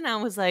ghosted. And I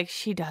was like,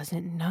 she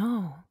doesn't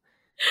know.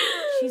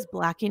 She's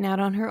blacking out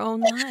on her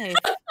own life.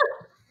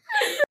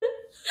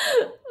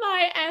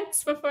 My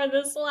ex before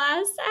this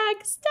last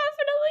ex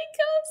definitely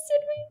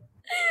ghosted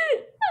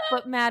me.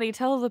 But Maddie,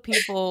 tell the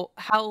people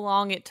how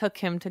long it took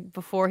him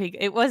before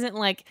it wasn't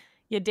like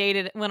you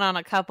went on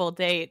a couple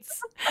dates.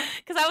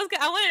 Because I want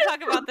to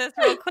talk about this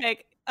real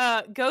quick.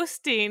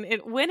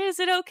 Ghosting, when is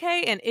it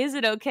okay? And is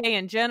it okay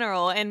in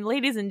general? And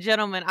ladies and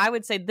gentlemen, I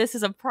would say this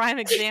is a prime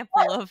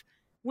example of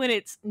when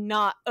it's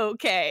not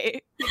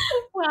okay.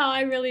 Wow,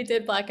 I really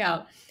did black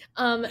out.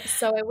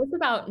 So it was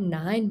about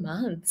 9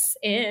 months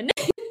in.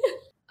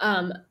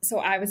 So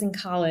I was in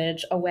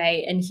college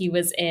away and he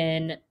was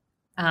in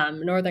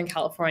Northern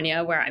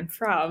California, where I'm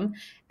from,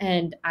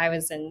 and I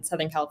was in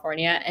Southern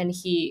California, and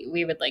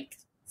we would like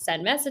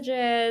send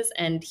messages,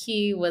 and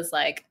he was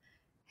like,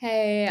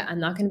 hey, I'm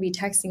not going to be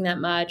texting that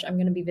much. I'm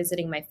going to be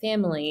visiting my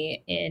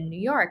family in New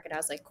York. And I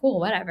was like, cool,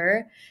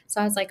 whatever.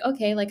 So I was like,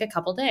 okay, like a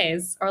couple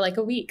days or like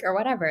a week or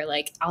whatever.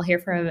 Like I'll hear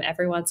from him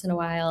every once in a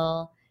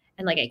while.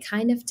 And like I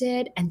kind of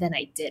did, and then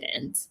I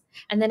didn't.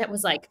 And then it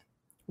was like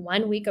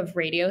 1 week of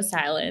radio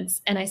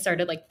silence, and I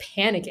started like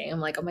panicking. I'm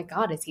like, oh my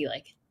God, is he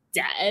like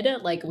dead?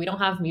 Like we don't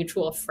have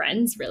mutual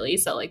friends really,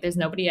 so like there's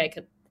nobody I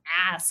could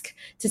ask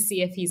to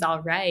see if he's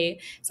all right.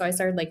 So I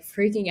started like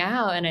freaking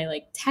out, and I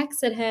like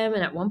texted him,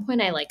 and at one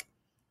point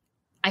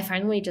I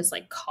finally just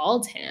like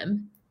called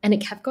him, and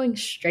it kept going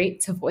straight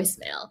to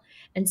voicemail.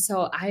 And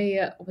so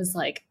I was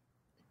like,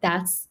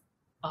 that's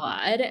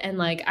odd. And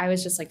like I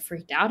was just like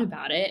freaked out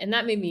about it, and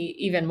that made me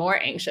even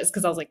more anxious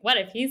because I was like, what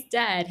if he's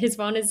dead? His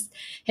phone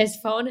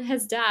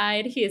has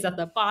died. He is at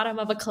the bottom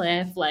of a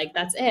cliff. Like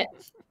that's it.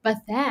 But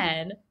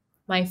then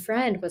my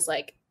friend was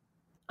like,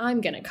 I'm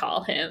going to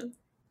call him.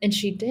 And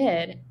she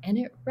did. And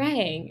it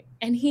rang.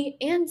 And he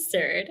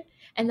answered.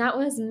 And that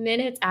was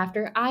minutes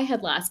after I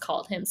had last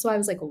called him. So I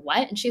was like,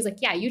 what? And she's like,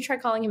 yeah, you try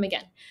calling him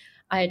again.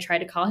 I tried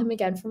to call him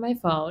again from my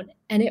phone,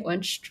 and it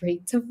went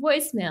straight to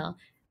voicemail.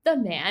 The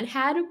man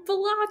had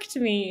blocked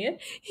me.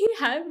 He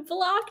had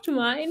blocked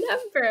my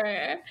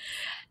number.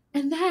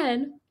 And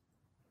then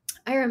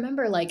I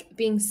remember like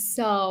being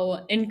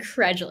so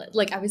incredulous.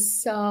 Like I was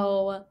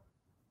so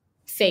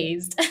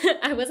phased.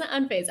 I wasn't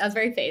unfazed. I was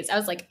very phased. I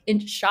was like in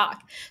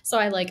shock. So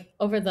I like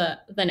over the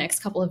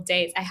next couple of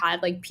days, I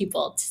had like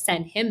people to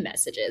send him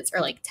messages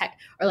or like text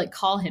or like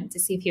call him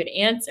to see if he would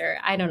answer.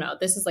 I don't know.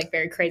 This is like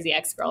very crazy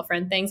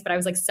ex-girlfriend things, but I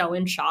was like so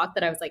in shock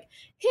that I was like,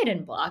 he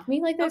didn't block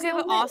me. Like, okay,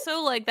 but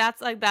also like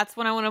that's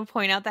when I want to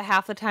point out that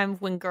half the time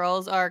when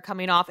girls are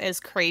coming off as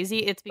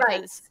crazy, it's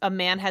because a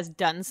man has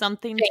done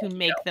something to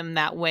make them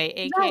that way,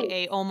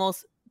 aka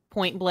almost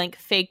point blank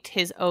faked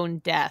his own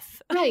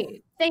death.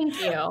 Right. Thank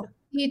you.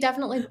 He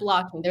definitely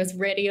blocked me. There's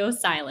radio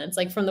silence,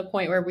 like from the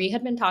point where we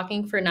had been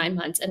talking for 9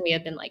 months and we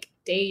had been like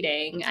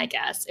dating, I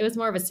guess. It was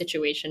more of a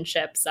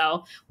situationship,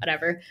 so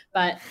whatever.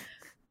 But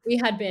we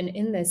had been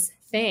in this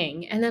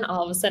thing, and then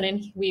all of a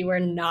sudden we were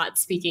not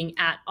speaking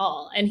at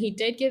all. And he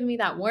did give me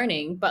that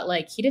warning, but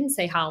like he didn't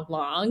say how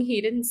long.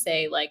 He didn't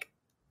say like,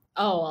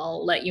 oh,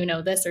 I'll let you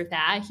know this or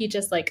that. He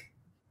just like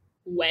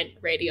went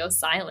radio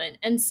silent.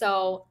 And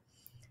so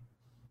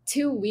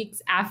 2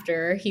 weeks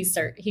after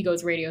he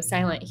goes radio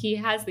silent, he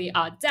has the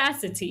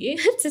audacity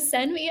to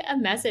send me a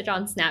message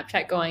on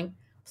Snapchat going,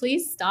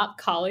 please stop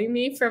calling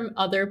me from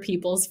other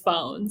people's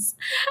phones.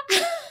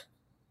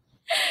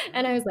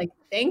 And I was like,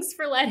 thanks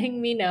for letting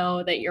me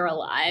know that you're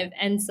alive.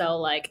 And so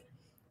like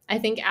I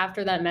think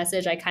after that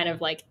message, I kind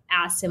of like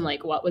asked him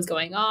like what was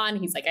going on.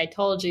 He's like, I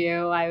told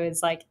you I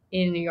was like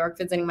in New York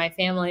visiting my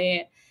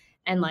family.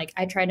 And like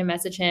I tried to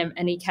message him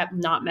and he kept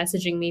not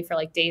messaging me for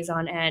like days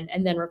on end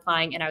and then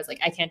replying. And I was like,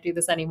 I can't do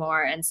this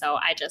anymore. And so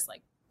I just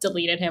like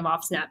deleted him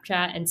off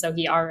Snapchat. And so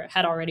he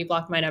had already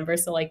blocked my number.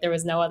 So like there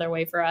was no other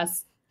way for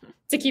us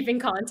to keep in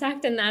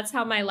contact. And that's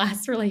how my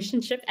last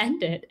relationship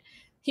ended.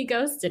 He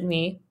ghosted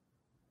me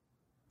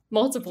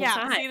multiple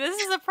times. See,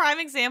 this is a prime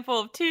example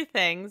of two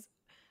things.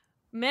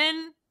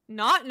 Men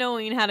not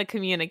knowing how to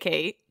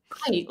communicate.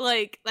 Right.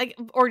 Like,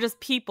 or just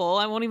people.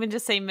 I won't even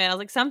just say men. I was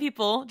like, some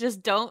people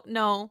just don't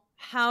know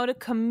how to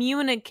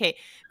communicate.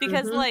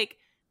 Because, like,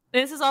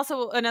 this is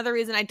also another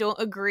reason I don't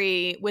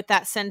agree with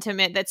that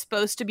sentiment that's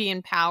supposed to be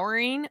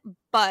empowering,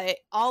 but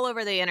all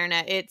over the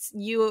internet, it's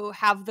you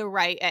have the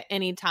right at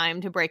any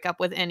time to break up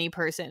with any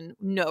person,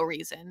 no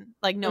reason,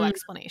 like no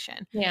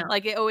explanation. Yeah.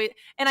 Like it always,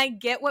 and I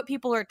get what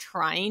people are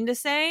trying to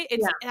say.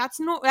 It's that's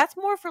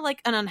more for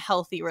like an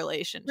unhealthy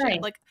relationship,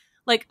 Right.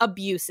 like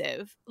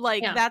abusive,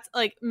 like that's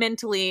like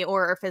mentally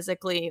or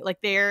physically,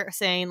 like they're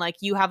saying like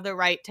you have the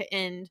right to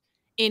end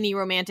any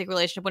romantic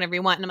relationship whenever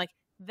you want. And I'm like,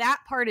 that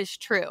part is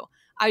true.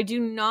 I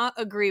do not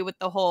agree with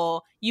the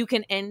whole you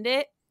can end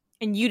it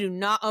and you do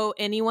not owe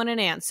anyone an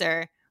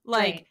answer.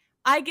 Like,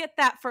 I get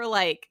that for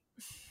like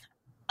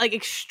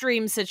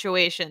extreme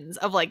situations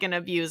of like an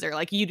abuser.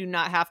 Like, you do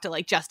not have to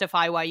like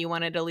justify why you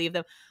wanted to leave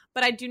them.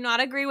 But I do not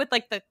agree with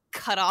like the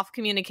cut off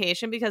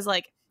communication, because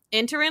like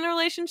entering a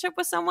relationship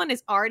with someone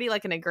is already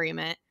like an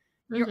agreement.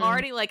 You're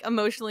already like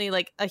emotionally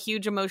like a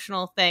huge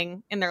emotional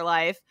thing in their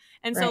life.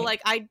 And so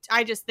like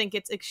I just think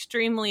it's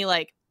extremely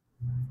like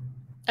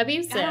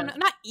abusive. I don't know,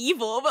 not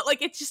evil, but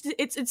like it's just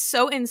it's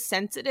so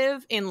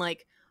insensitive and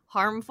like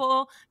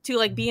harmful to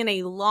like be in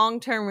a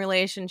long-term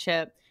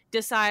relationship,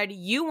 decide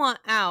you want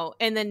out,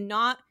 and then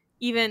not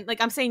even like,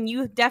 I'm saying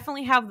you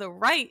definitely have the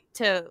right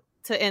to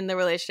end the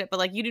relationship, but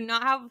like you do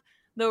not have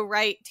the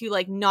right to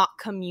like not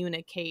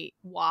communicate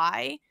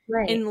why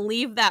and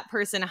leave that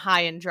person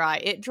high and dry.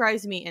 It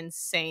drives me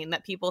insane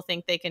that people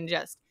think they can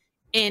just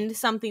end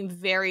something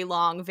very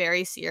long,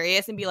 very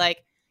serious and be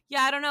like,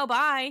 yeah, I don't know,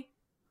 bye.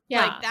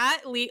 Yeah. Like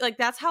that, like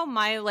that's how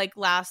my like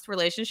last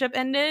relationship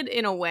ended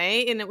in a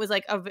way. And it was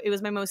like, it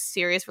was my most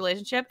serious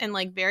relationship. And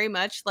like very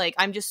much like,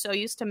 I'm just so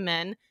used to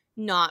men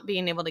not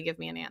being able to give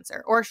me an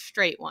answer or a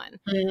straight one.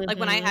 Like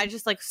when I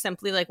just like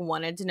simply like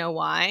wanted to know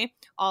why,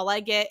 all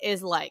I get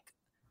is like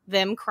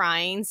them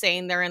crying,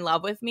 saying they're in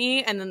love with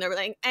me. And then they're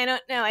like, I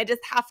don't know, I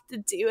just have to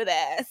do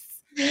this.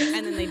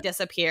 And then they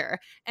disappear.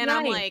 And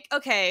I'm like,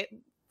 okay,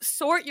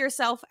 sort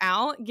yourself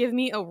out, give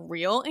me a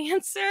real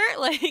answer.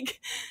 Like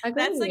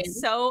that's like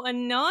so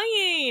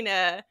annoying.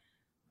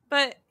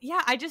 But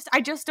yeah, I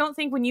just don't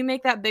think when you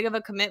make that big of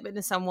a commitment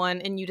to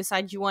someone and you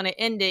decide you want to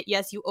end it,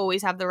 yes, you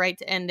always have the right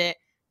to end it.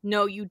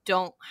 No, you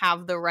don't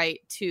have the right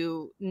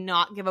to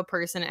not give a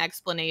person an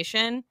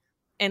explanation.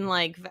 And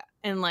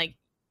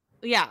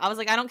yeah, I was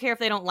like, I don't care if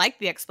they don't like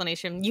the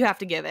explanation, you have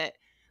to give it.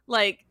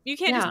 Like, you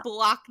can't just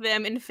block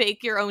them and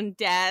fake your own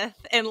death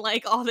and,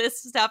 like, all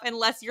this stuff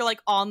unless you're,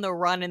 like, on the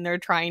run and they're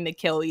trying to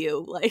kill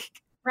you. Like,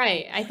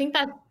 right. I think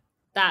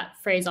that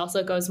phrase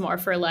also goes more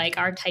for, like,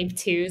 our type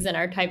 2s and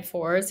our type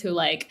 4s who,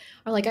 like,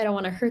 are like, I don't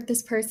want to hurt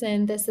this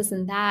person, this,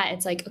 and that.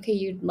 It's like, okay,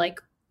 you,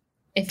 like,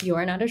 if you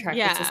are not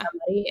attracted to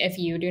somebody, if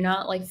you do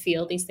not, like,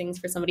 feel these things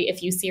for somebody,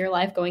 if you see your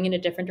life going in a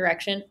different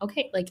direction,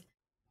 okay, like,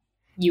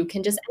 you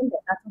can just end it.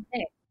 That's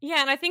okay.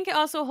 Yeah, and I think it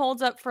also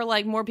holds up for,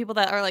 like, more people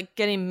that are, like,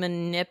 getting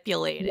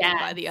manipulated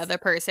by the other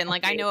person.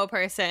 Like, I know a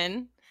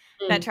person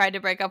that tried to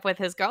break up with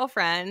his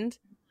girlfriend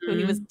who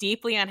he was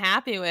deeply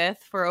unhappy with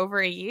for over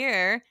a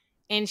year,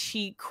 and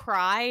she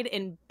cried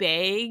and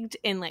begged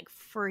and, like,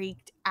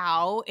 freaked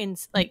out and,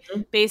 like,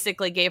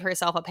 basically gave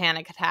herself a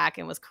panic attack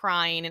and was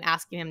crying and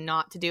asking him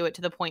not to do it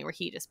to the point where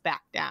he just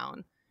backed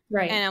down.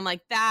 Right. And I'm like,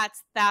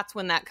 that's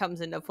when that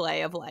comes into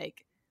play of,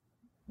 like,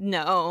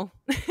 no.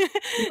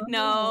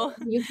 No.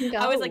 You can go.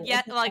 I was like,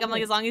 yeah, like, I'm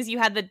like, as long as you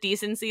had the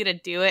decency to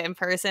do it in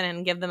person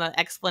and give them an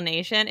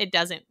explanation, it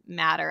doesn't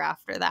matter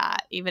after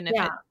that, even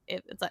if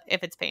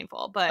if it's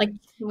painful. But like,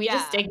 can we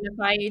just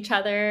dignify each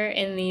other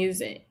in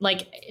these,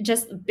 like,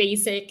 just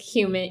basic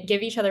human,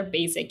 give each other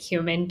basic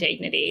human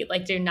dignity.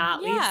 Like, do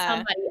not leave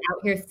somebody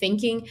out here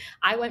thinking,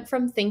 I went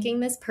from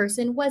thinking this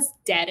person was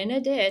dead in a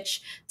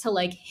ditch to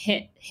like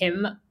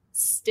him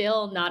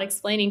still not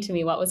explaining to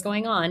me what was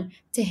going on,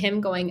 to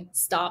him going,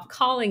 stop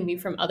calling me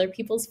from other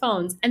people's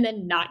phones, and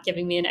then not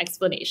giving me an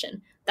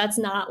explanation. That's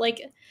not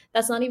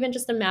even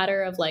just a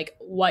matter of like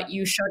what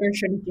you should or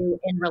shouldn't do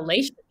in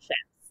relationships.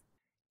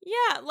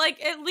 Yeah,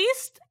 like, at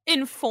least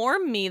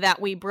inform me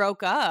that we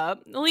broke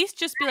up. At least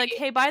just be like,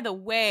 hey, by the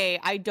way,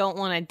 I don't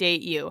want to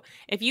date you.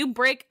 If you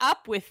break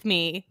up with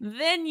me,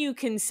 then you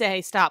can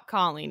say stop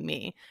calling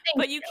me.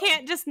 But you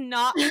can't just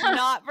not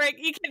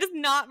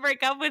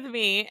break up with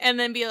me and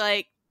then be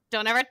like,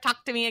 don't ever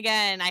talk to me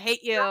again. I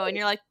hate you. And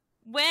you're like,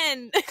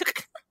 when?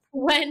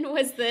 When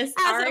was this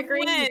our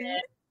agreement?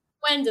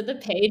 When did the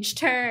page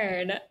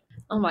turn?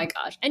 Oh my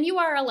gosh. And you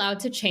are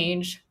allowed to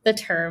change the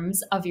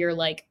terms of your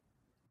like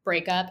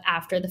breakup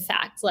after the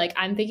fact. Like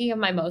I'm thinking of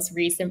my most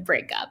recent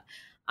breakup.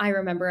 I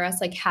remember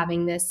us like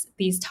having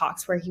these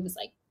talks where he was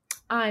like,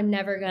 I'm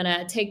never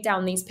gonna take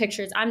down these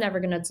pictures. I'm never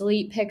gonna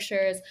delete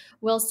pictures.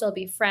 We'll still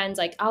be friends.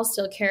 Like I'll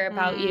still care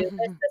about you, this, Mm-hmm.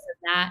 this,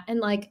 and that. And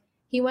like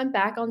he went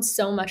back on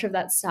so much of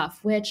that stuff,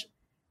 which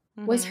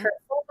was Mm-hmm. hurtful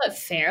but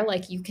fair.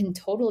 Like you can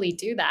totally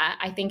do that.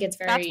 I think it's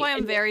That's very why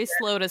I'm very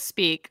slow to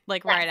speak,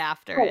 like yes. right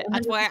after Oh, it.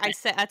 That's why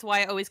 100%. that's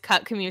why I always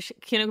cut communication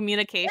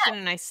Yes.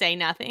 and I say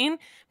nothing,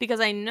 because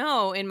I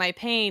know in my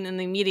pain, in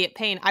the immediate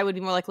pain, I would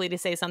be more likely to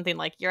say something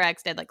like your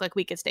ex did, like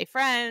we could stay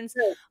friends,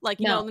 like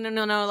No.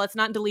 no, let's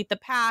not delete the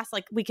past,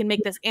 like we can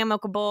make this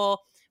amicable.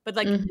 But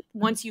like Mhm.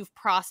 once you've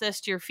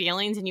processed your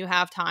feelings and you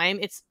have time,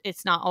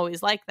 it's not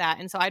always like that.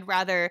 And so I'd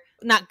rather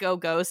not go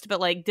ghost,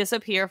 but like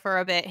disappear for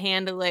a bit,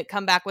 handle it,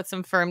 come back with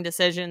some firm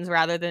decisions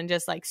rather than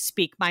just like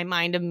speak my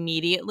mind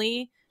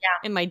immediately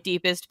Yeah. in my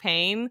deepest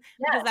pain.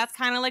 Because that's Yes.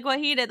 kind of like what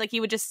he did. Like he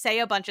would just say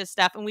a bunch of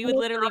stuff and we would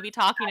And he literally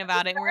talked be talking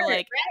about it and we're about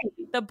it,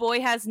 like, the boy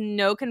has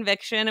no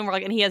conviction and we're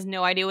like, and he has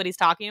no idea what he's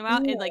talking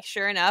about. And like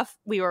sure enough,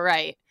 we were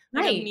right.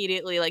 Like right.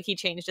 immediately, like he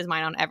changed his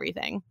mind on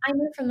everything. I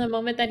knew from the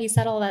moment that he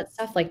said all that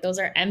stuff, like those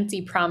are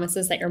empty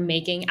promises that you're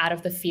making out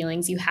of the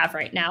feelings you have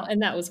right now.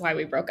 And that was why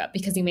we broke up,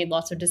 because he made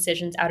lots of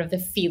decisions out of the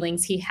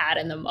feelings he had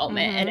in the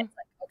moment. And it's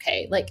like,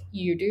 okay, like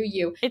you do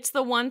you. It's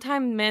the one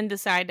time men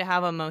decide to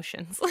have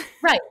emotions.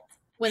 Right.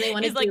 When they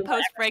want to It's like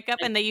post breakup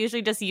and they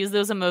usually just use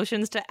those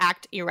emotions to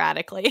act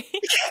erratically.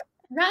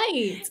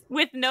 Right.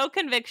 With no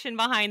conviction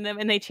behind them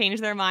and they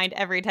change their mind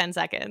every 10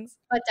 seconds.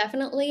 But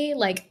definitely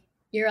like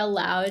you're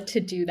allowed to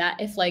do that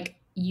if like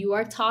you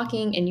are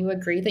talking and you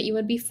agree that you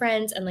would be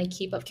friends and like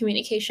keep up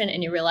communication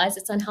and you realize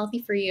it's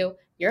unhealthy for you,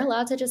 you're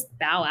allowed to just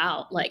bow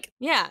out. Like,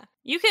 yeah,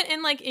 you can,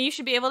 and like you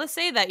should be able to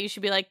say that. You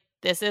should be like,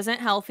 this isn't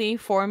healthy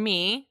for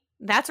me.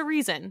 That's a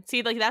reason.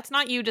 See, like that's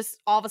not you just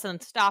all of a sudden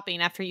stopping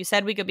after you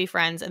said we could be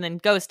friends and then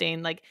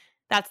ghosting. Like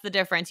that's the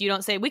difference. You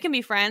don't say we can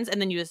be friends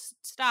and then you just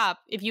stop.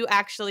 If you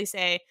actually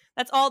say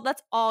that's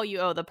all you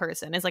owe the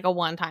person is like a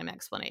one-time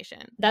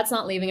explanation. that's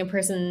not leaving a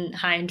person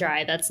high and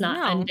dry. That's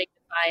not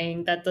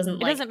undignifying. That doesn't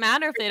It doesn't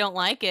matter if they don't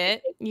like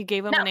it. You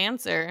gave them an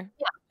answer.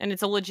 Yeah. And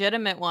it's a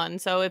legitimate one.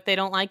 So if they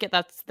don't like it,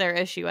 that's their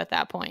issue at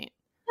that point.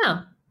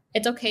 Yeah.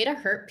 It's okay to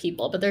hurt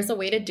people, but there's a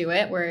way to do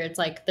it where it's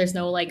like there's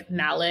no like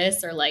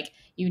malice or like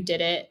you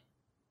did it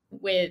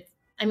with,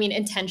 I mean,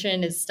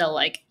 intention is still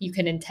like you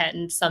can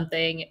intend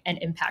something and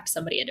impact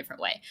somebody a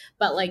different way.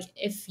 But like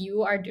if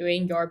you are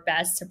doing your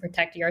best to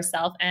protect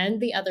yourself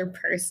and the other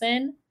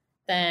person,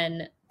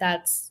 then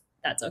that's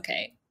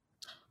okay.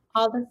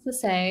 All this to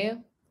say,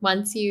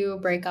 once you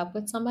break up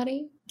with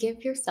somebody,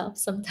 give yourself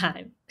some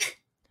time.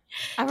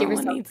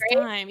 Everyone needs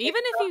time.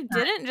 Even if you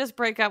didn't just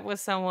break up with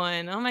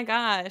someone. Oh my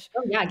gosh.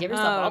 Oh yeah, give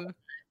yourself all the time.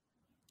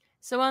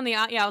 So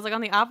I was like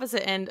on the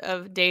opposite end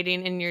of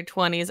dating in your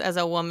 20s as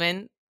a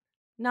woman.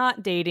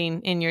 Not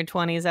dating in your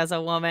 20s as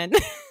a woman.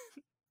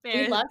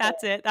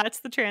 That's it. That's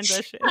the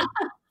transition.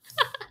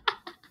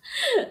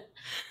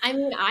 I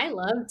mean, I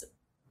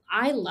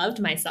loved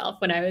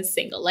myself when I was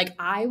single. Like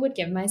I would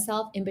give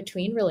myself in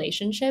between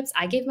relationships.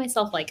 I gave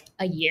myself like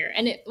a year,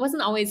 and it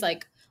wasn't always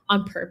like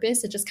on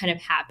purpose. It just kind of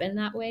happened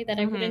that way that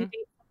I wouldn't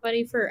date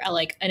somebody for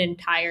like an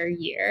entire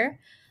year.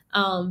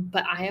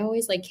 But I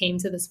always like came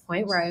to this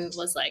point where I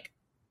was like,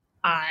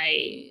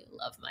 I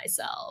love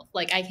myself.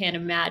 Like I can't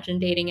imagine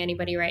dating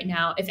anybody right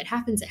now. If it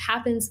happens, it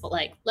happens, but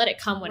like let it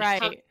come when it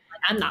comes. Like,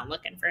 I'm not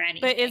looking for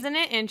anything. But isn't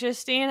it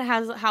interesting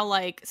how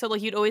like, so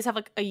like you'd always have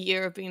like a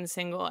year of being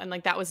single and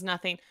like that was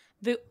nothing.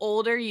 The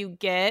older you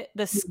get,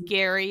 the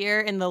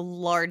scarier and the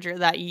larger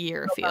that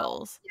year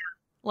feels. Yeah.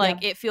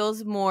 Like it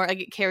feels more, like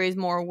it carries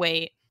more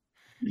weight.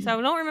 So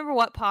I don't remember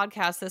what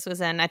podcast this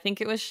was in. I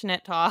think it was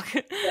Schnitt Talk.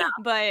 Yeah.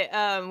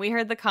 But we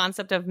heard the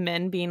concept of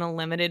men being a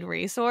limited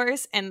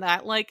resource, and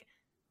that like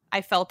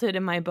I felt it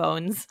in my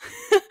bones.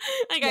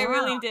 Like I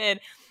really did.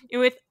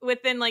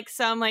 Within like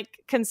some like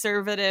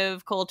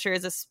conservative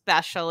cultures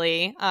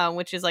especially,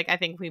 which is like I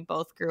think we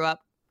both grew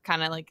up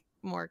kind of like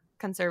more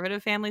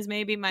conservative families,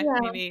 maybe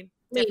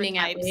different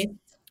types,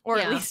 or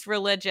at least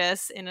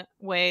religious in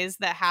ways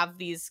that have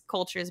these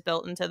cultures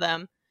built into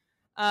them,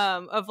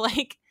 of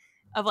like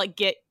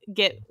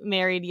get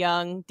married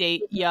young,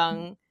 date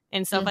young,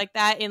 and stuff like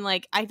that. And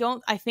like I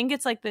think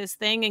it's like this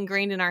thing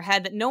ingrained in our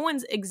head that no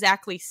one's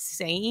exactly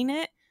saying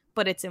it,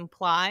 but it's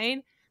implied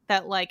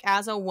that like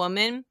as a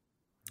woman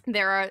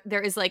there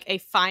is like a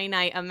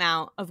finite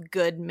amount of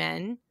good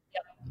men.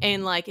 Yep.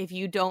 And like if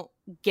you don't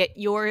get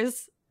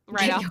yours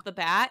right off the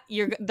bat,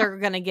 they're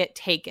gonna get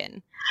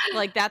taken.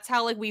 Like that's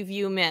how like we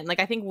view men. Like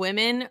I think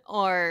women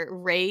are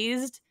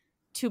raised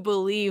to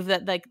believe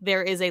that like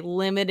there is a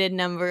limited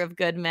number of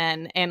good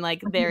men and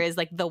like there is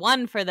like the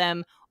one for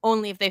them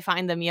only if they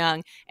find them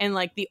young. And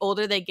like the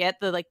older they get,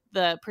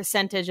 the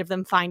percentage of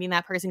them finding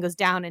that person goes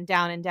down and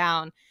down and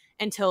down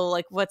until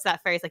like, what's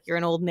that phrase? Like you're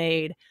an old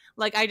maid.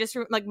 Like I just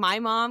like my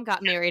mom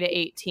got married at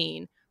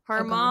 18,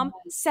 her mom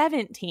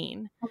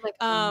 17.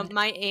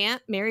 My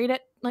aunt married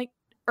at like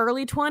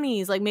early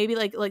 20s, like maybe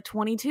like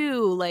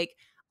 22. Like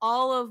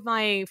all of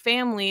my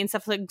family and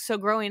stuff, like, so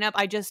growing up,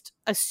 I just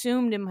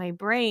assumed in my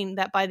brain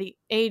that by the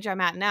age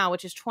I'm at now,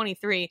 which is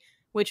 23,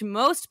 which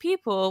most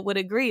people would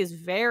agree is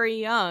very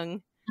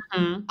young,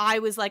 I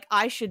was like,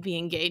 I should be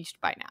engaged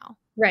by now.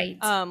 Right.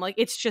 Like,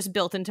 it's just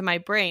built into my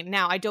brain.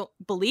 Now, I don't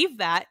believe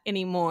that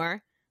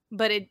anymore,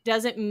 but it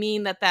doesn't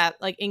mean that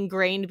like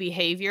ingrained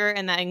behavior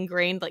and that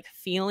ingrained like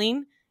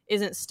feeling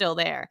isn't still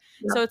there.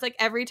 Yeah. So it's like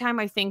every time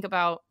I think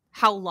about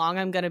how long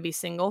I'm going to be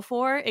single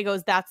for, it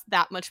goes, that's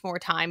that much more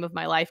time of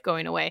my life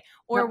going away.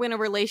 Or Yeah. when a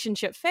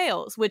relationship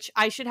fails, which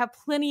I should have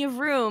plenty of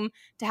room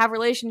to have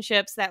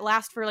relationships that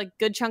last for like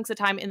good chunks of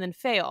time and then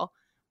fail.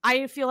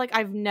 I feel like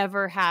I've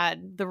never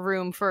had the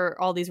room for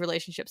all these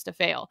relationships to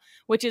fail,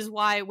 which is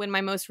why when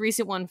my most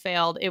recent one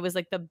failed, it was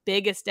like the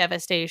biggest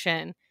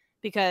devastation,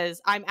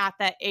 because I'm at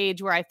that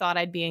age where I thought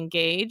I'd be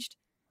engaged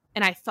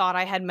and I thought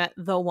I had met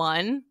the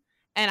one.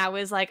 And I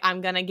was like, I'm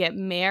going to get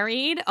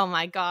married. Oh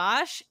my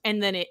gosh.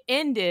 And then it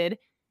ended.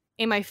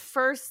 And my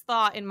first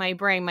thought in my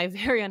brain, my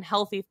very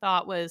unhealthy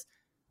thought was,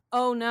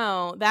 oh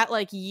no, that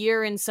like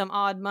year and some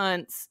odd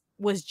months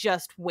was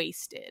just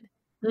wasted.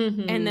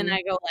 And then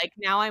I go like,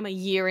 now I'm a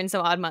year and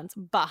some odd months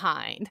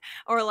behind,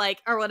 or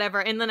like, or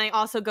whatever. And then I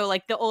also go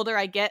like, the older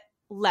I get,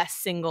 less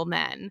single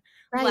men,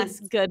 less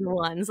good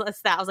ones, less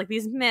that. I was like,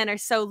 these men are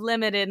so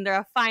limited and they're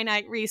a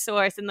finite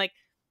resource. And like,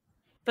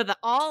 but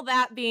all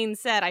that being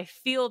said, I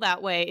feel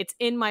that way. It's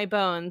in my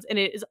bones. And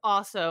it is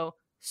also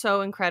so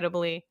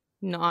incredibly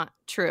not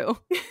true.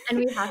 And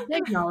we have to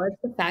acknowledge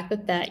the fact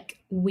that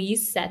we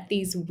set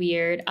these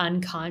weird,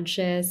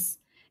 unconscious,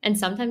 and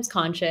sometimes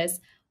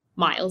conscious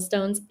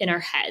milestones in our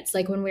heads.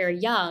 Like when we were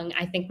young,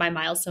 I think my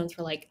milestones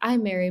were like,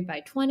 I'm married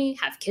by 20,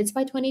 have kids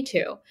by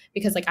 22,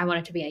 because like I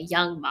wanted to be a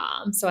young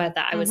mom. So I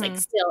thought I was like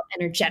still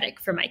energetic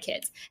for my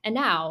kids. And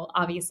now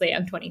obviously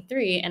I'm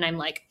 23 and I'm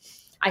like,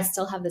 I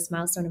still have this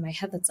milestone in my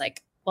head that's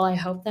like, well, I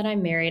hope that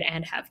I'm married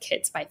and have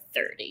kids by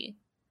 30.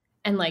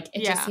 And like,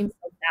 it just seems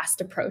so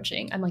fast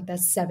approaching. I'm like,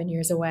 that's 7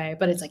 years away,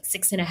 but it's like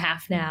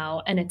 6.5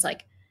 now. And it's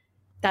like,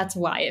 that's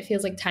why it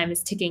feels like time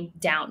is ticking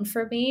down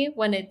for me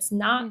when it's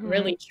not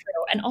really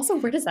true. And also,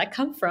 where does that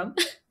come from?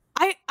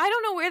 I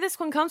don't know where this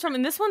one comes from.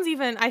 And this one's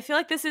even, I feel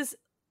like this is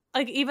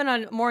like even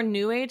a more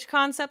new age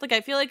concept. Like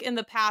I feel like in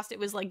the past it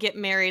was like get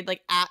married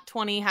like at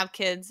 20, have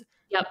kids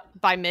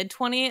by mid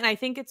 20. And I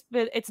think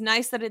it's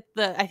nice that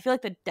I feel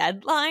like the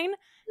deadline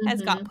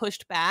has got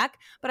pushed back,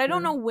 but I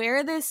don't know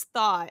where this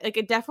thought, like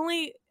it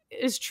definitely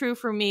is true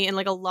for me. And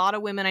like a lot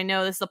of women I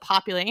know, this is a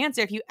popular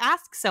answer. If you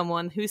ask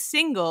someone who's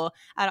single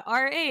at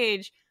our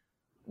age,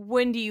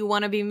 when do you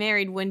want to be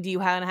married? When do you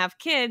want to have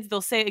kids?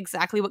 They'll say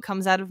exactly what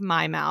comes out of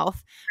my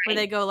mouth, where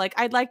they go like,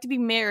 I'd like to be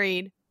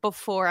married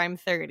before I'm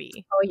 30.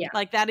 Oh yeah.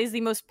 Like that is the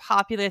most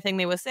popular thing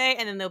they will say.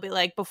 And then they'll be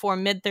like, before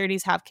mid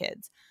 30s, have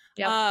kids.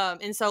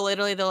 And so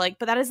literally they're like,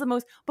 but that is the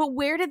most, but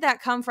where did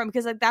that come from?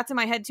 Because like that's in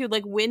my head too.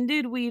 Like when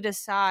did we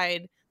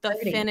decide the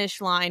 30.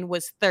 Finish line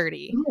was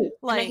 30? Ooh,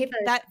 like I hate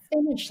that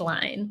finish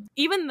line.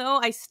 Even though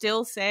I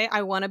still say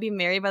I want to be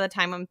married by the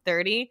time I'm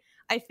 30,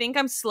 I think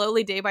I'm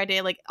slowly day by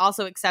day, like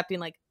also accepting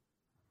like,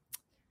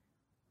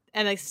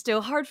 and it's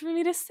still hard for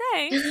me to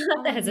say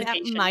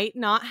that might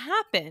not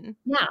happen.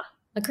 Yeah.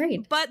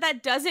 Agreed. But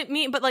that doesn't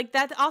mean, but like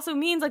that also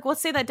means like, let's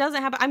say that doesn't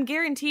happen. I'm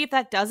guarantee if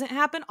that doesn't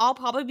happen, I'll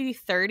probably be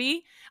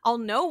 30. I'll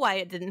know why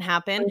it didn't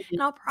happen.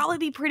 And I'll probably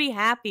be pretty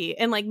happy.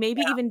 And like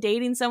maybe even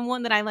dating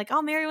someone that I'm like,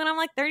 I'll marry when I'm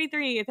like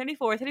 33 or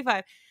 34,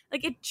 35.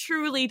 Like it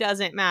truly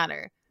doesn't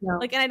matter. No.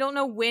 Like, and I don't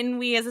know when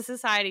we as a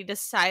society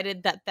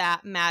decided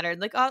that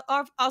mattered. Like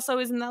also,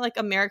 isn't that like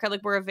America?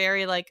 Like we're a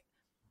very like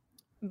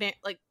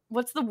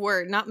what's the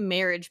word? Not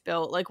marriage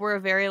built. Like we're a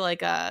very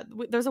like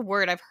there's a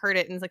word, I've heard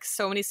it in like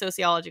so many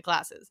sociology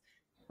classes.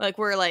 Like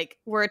we're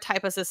a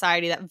type of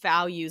society that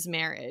values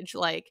marriage.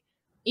 Like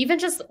even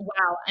just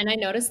wow. And I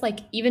noticed like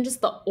even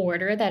just the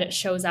order that it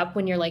shows up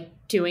when you're like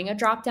doing a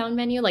drop down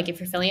menu. Like if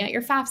you're filling out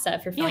your FAFSA,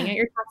 if you're filling out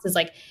your taxes,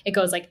 like it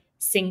goes like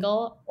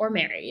single or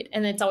married,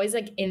 and it's always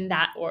like in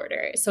that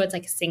order. So it's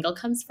like single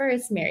comes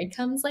first, married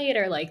comes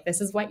later. Like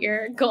this is what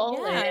your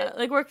goal is.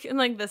 Like we're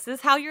like, this is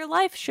how your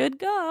life should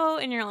go,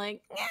 and you're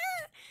like,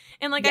 eh.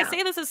 And like I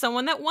say this as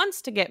someone that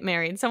wants to get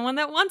married, someone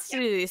that wants to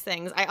do these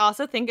things. I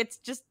also think it's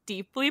just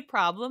deeply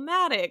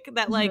problematic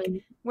that like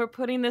we're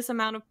putting this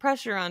amount of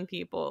pressure on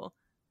people.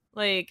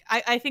 Like,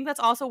 I think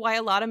that's also why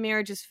a lot of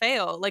marriages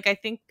fail. Like, I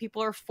think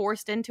people are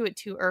forced into it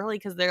too early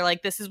because they're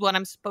like, this is what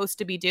I'm supposed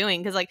to be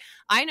doing. Because, like,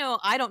 I know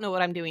I don't know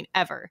what I'm doing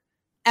ever.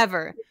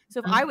 So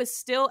if I was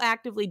still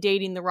actively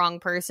dating the wrong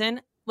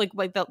person, like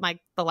the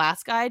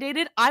last guy I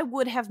dated, I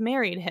would have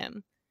married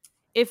him.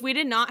 If we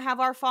did not have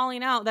our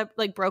falling out that,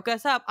 like, broke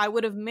us up, I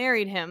would have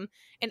married him.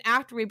 And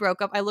after we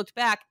broke up, I looked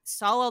back,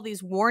 saw all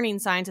these warning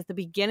signs at the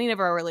beginning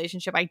of our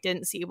relationship I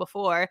didn't see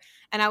before.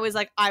 And I was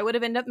like, I would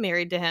have ended up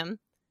married to him.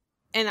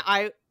 And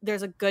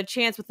there's a good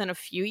chance within a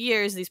few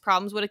years, these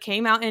problems would have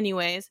came out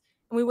anyways.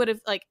 And we would have,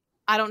 like,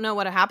 I don't know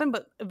what had happened,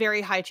 but a very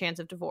high chance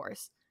of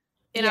divorce.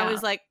 And I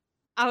was like,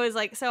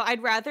 so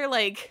I'd rather,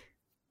 like,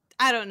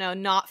 I don't know,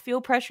 not feel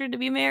pressured to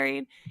be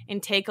married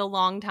and take a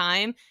long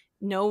time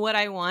know what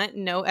I want,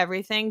 know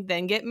everything,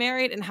 then get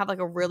married and have like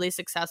a really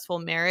successful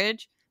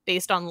marriage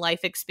based on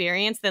life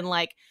experience than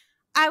like,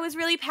 I was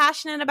really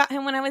passionate about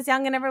him when I was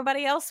young and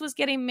everybody else was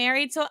getting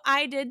married, so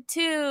I did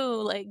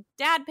too. Like,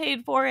 dad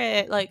paid for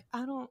it. Like,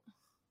 I don't.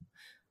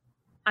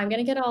 I'm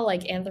gonna get all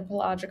like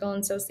anthropological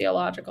and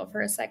sociological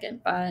for a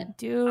second, but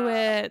Do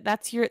it.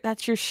 That's your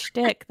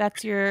shtick.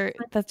 That's your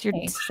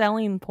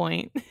selling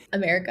point.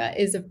 America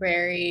is a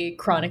very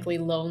chronically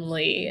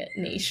lonely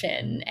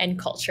nation and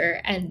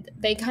culture, and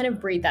they kind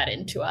of breed that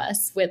into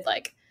us with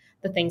like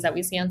the things that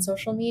we see on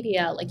social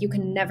media. Like, you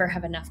can never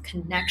have enough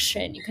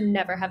connection, you can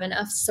never have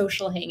enough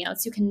social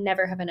hangouts, you can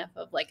never have enough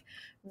of like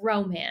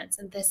romance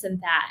and this and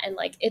that, and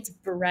like it's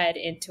bred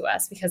into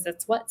us because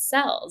it's what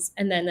sells.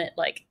 And then it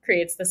like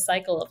creates this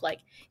cycle of like,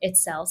 it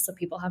sells so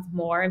people have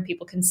more and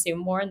people consume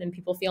more, and then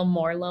people feel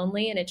more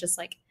lonely, and it just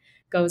like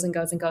goes and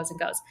goes and goes and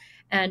goes.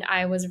 And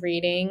I was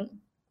reading,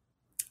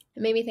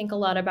 it made me think a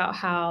lot about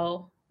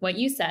how what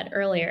you said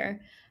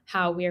earlier,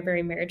 how we are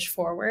very marriage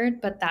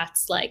forward, but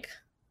that's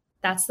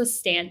the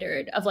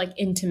standard of like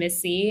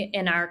intimacy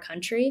in our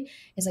country,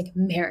 is like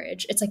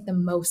marriage. It's like the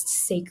most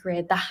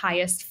sacred, the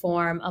highest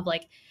form of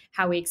like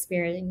how we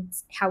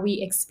experience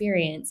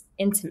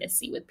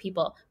intimacy with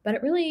people. But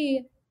it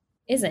really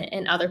isn't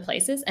in other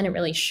places, and it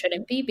really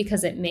shouldn't be,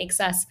 because it makes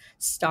us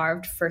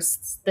starved for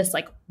this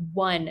like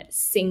one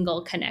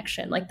single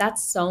connection. Like,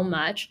 that's so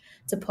much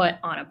to put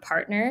on a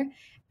partner.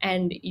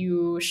 And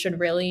you should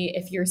really,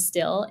 if you're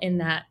still in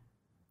that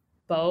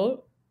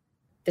boat,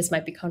 this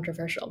might be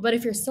controversial, but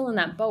if you're still in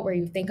that boat where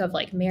you think of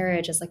like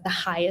marriage as like the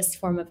highest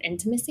form of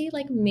intimacy,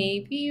 like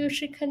maybe you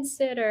should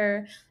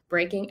consider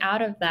breaking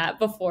out of that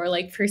before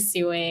like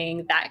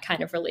pursuing that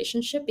kind of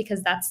relationship,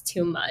 because that's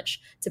too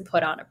much to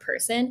put on a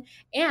person.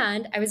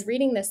 And I was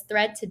reading this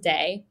thread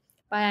today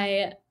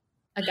by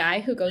a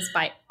guy who goes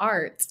by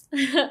Art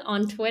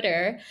on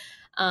Twitter,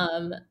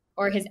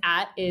 or his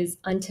 @ is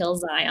Until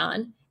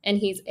Zion, and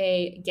he's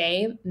a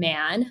gay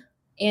man,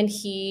 and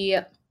he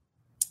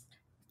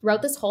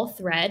wrote this whole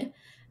thread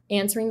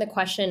answering the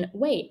question,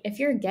 wait, if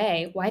you're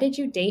gay, why did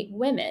you date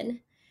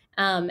women?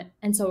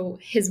 And so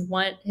his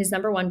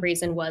number one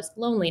reason was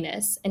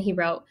loneliness. And he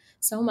wrote,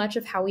 so much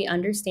of how we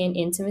understand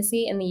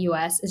intimacy in the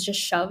US is just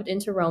shoved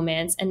into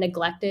romance and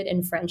neglected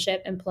in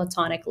friendship and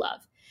platonic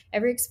love.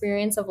 Every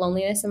experience of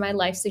loneliness in my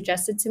life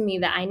suggested to me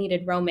that I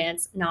needed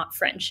romance, not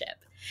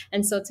friendship.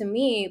 And so to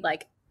me,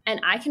 like, and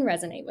I can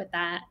resonate with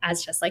that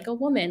as just like a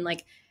woman,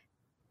 like,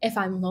 if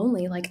I'm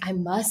lonely, like, I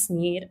must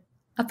need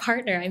a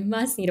partner, I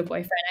must need a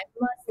boyfriend, I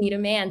must need a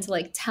man to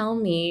like tell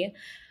me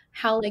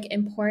how like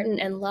important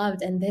and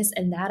loved and this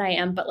and that I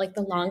am. But like,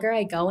 the longer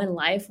I go in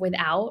life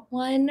without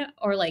one,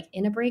 or like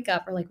in a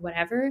breakup or like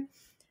whatever,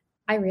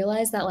 I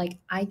realize that like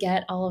I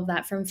get all of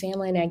that from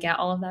family and I get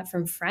all of that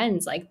from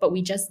friends, like, but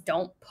we just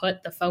don't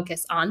put the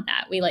focus on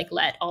that. We like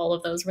let all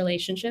of those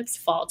relationships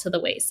fall to the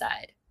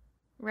wayside.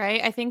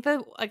 Right. I think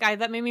that a guy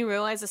that made me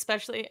realize,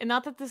 especially, and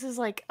not that this is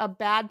like a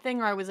bad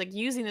thing or I was like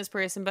using this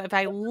person, but if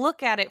I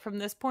look at it from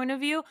this point of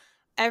view,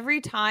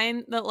 every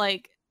time that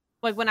like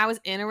when I was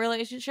in a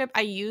relationship,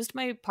 I used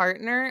my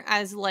partner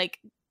as like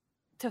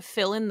to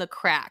fill in the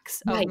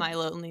cracks of my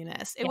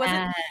loneliness. It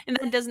wasn't, and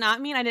that does not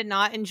mean I did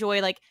not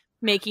enjoy like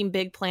making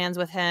big plans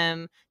with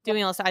him,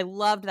 doing all this. I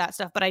loved that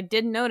stuff, but I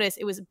did notice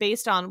it was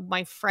based on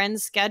my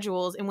friends'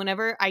 schedules. And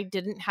whenever I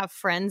didn't have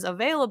friends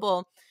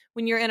available,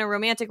 when you're in a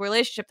romantic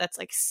relationship that's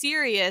like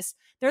serious,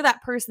 they're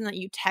that person that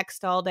you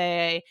text all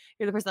day.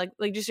 You're the person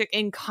like just you're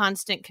in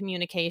constant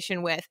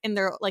communication with, and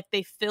they're like,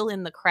 they fill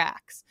in the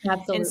cracks.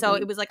 Absolutely. And so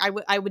it was like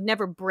I would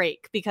never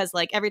break, because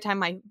like every time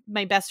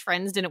my best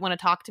friends didn't want to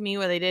talk to me,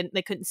 or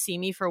they couldn't see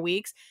me for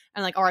weeks,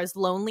 and like, or I was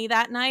lonely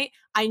that night,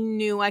 I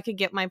knew I could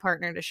get my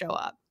partner to show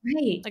up.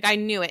 Right. Like, I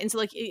knew it. And so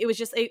like it was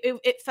just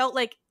it felt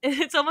like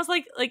it's almost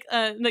like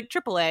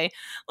AAA.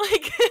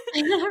 Like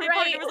my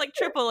partner was like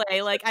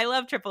AAA. Like, I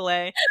love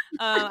AAA.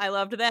 I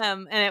loved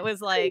them, and it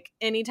was like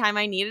anytime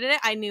I needed it,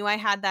 I knew I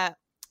had that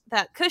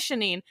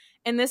cushioning.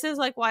 And this is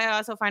like why I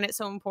also find it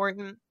so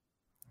important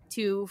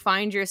to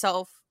find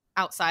yourself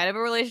outside of a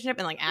relationship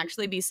and like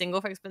actually be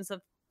single for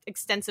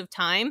extensive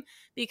time,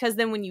 because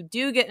then when you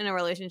do get in a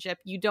relationship,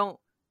 you don't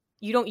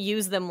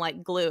use them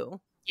like glue.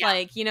 Yeah.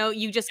 Like,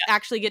 you just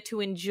actually get to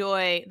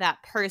enjoy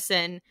that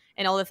person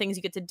and all the things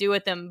you get to do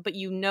with them. But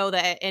you know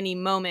that at any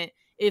moment,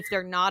 if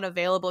they're not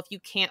available, if you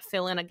can't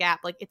fill in a gap,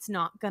 like, it's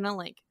not gonna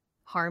like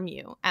harm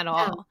you at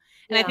all.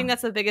 And I think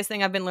that's the biggest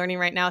thing I've been learning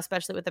right now,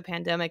 especially with the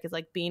pandemic, is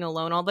like being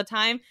alone all the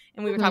time.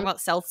 And we were talking about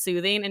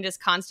self-soothing and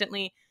just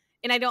constantly.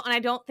 And I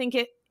don't think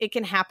it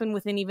can happen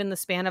within even the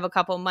span of a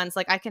couple months.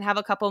 Like, I can have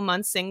a couple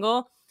months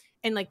single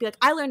and like be like,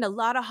 I learned a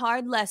lot of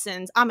hard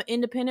lessons. I'm an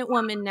independent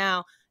woman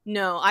now.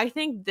 No, I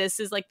think this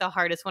is like the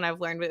hardest one I've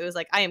learned. But it was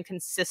like, I am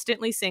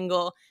consistently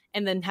single,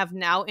 and then have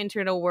now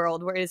entered a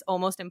world where it is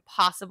almost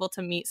impossible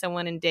to meet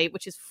someone and date,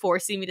 which is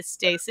forcing me to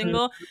stay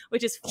single,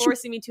 which is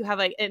forcing me to have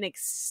like an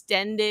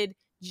extended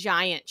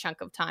giant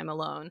chunk of time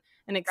alone,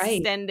 an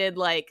extended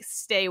like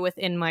stay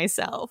within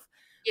myself.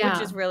 which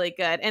Yeah. is really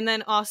good. And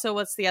then also,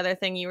 what's the other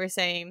thing you were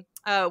saying?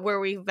 Where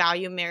we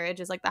value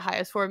marriage as like the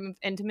highest form of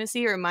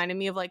intimacy. It reminded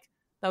me of like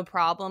the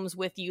problems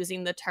with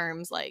using the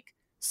terms like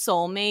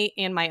soulmate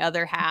and my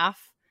other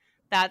half.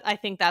 That I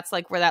think that's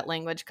like where that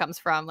language comes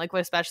from. Like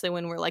especially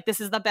when we're like, this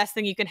is the best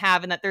thing you can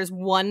have, and that there's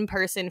one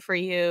person for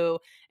you,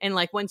 and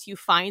like once you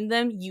find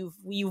them, you've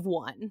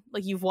won.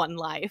 Like you've won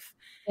life.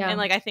 And Yeah.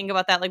 like I think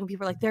about that, like when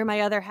people are like, they're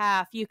my other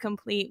half, you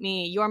complete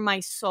me, you're my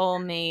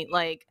soulmate,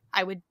 like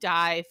I would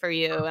die for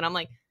you. And I'm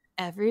like,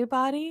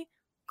 everybody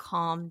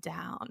calm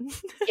down.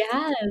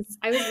 Yes.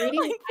 I was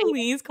reading, Like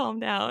please calm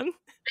down.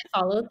 I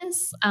follow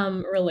this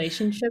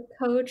relationship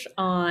coach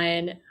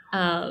on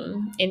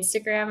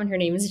Instagram, and her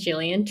name is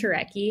Jillian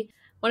Turecki.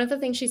 One of the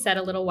things she said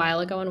a little while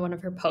ago in one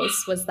of her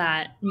posts was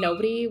that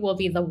nobody will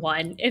be the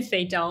one if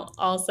they don't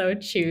also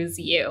choose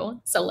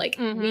you. So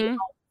like we Mm-hmm.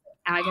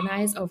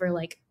 agonize over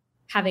like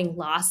having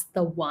lost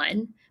the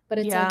one, but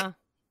it's like Yeah,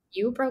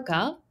 you broke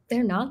up,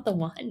 they're not the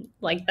one.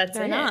 Like that's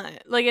they're it.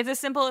 not. Like it's as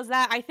simple as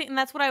that. I think, and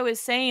that's what I was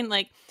saying,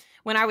 like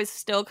when I was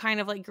still kind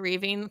of like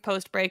grieving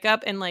post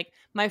breakup, and like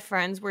my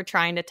friends were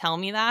trying to tell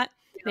me that.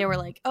 They were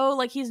like, oh,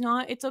 like he's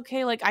not, it's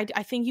okay, like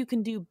I think you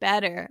can do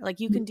better, like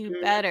you can do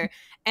Mhm. better.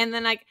 And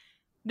then like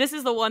this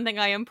is the one thing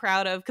I am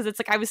proud of, because it's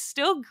like I was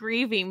still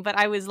grieving, but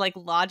I was like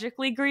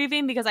logically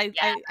grieving, because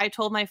Yeah. I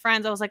told my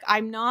friends, I was like,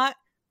 I'm not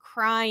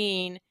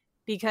crying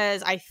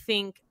because I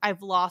think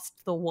I've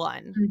lost the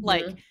one.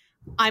 Like Mhm.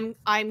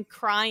 I'm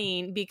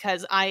crying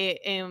because I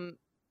am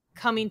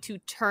coming to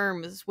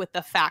terms with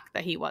the fact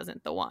that he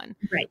wasn't the one.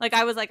 Right. Like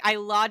I was like, I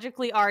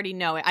logically already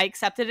know it. I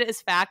accepted it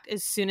as fact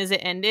as soon as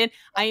it ended.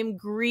 I am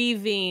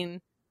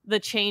grieving the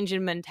change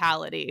in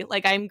mentality.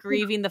 Like I'm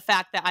grieving the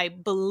fact that I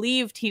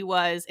believed he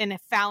was and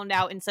found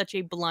out in such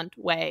a blunt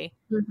way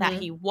that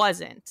he Mhm.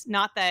 wasn't.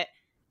 Not that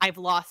I've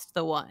lost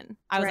the one.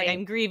 I was like, Right.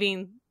 I'm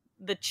grieving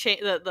the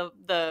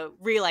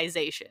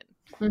realization,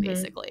 Mhm.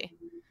 basically.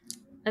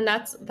 And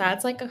that's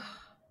like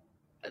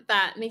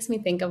that makes me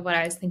think of what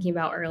I was thinking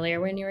about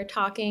earlier when you were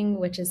talking,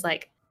 which is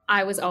like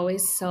I was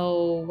always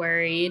so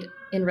worried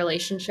in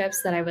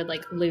relationships that I would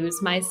like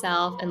lose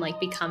myself and like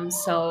become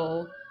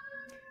so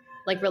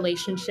like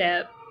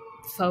relationship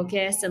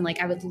focused, and like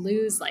I would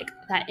lose like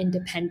that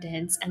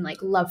independence and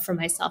like love for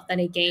myself that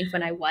I gained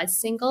when I was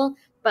single.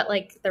 But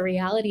like the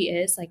reality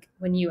is like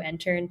when you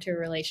enter into a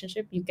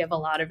relationship, you give a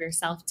lot of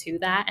yourself to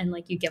that, and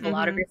like you give a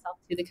lot of Mm-hmm. yourself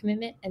to the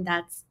commitment, and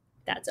that's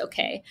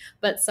okay.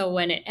 But so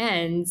when it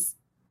ends,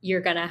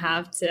 you're gonna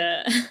have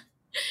to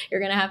you're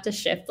gonna have to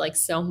shift like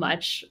so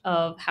much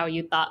of how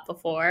you thought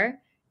before,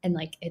 and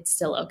like it's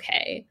still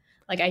okay.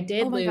 Like I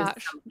Oh did my lose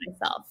gosh. some of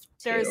myself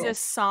There's too. this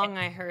song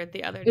I heard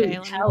the other Ooh, day.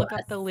 Let me tell look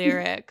up the us.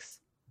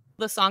 lyrics.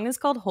 The song is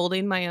called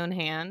Holding My Own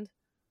Hand.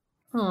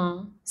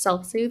 Oh,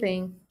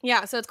 self-soothing.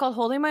 Yeah, so it's called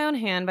Holding My Own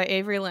Hand by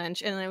Avery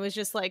Lynch. And it was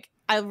just like,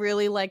 I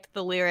really liked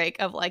the lyric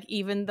of like,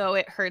 even though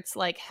it hurts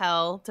like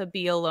hell to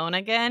be alone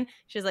again,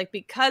 she's like,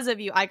 because of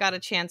you, I got a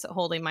chance at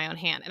holding my own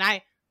hand. And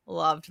I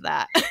loved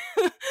that.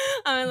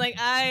 I mean, like,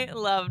 I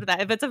loved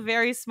that. If it's a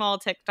very small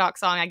TikTok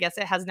song, I guess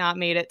it has not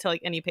made it to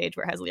like any page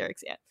where it has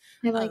lyrics yet.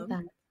 I like Um,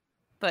 that.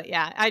 but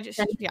yeah,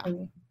 yeah,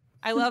 Definitely.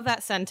 I love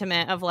that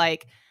sentiment of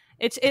like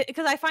it's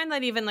because I find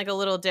that even like a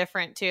little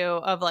different too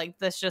of like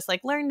this just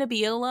like learn to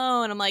be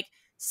alone. I'm like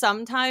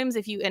sometimes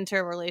if you enter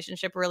a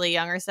relationship really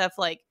young or stuff,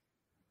 like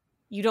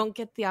you don't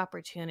get the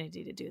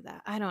opportunity to do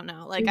that. I don't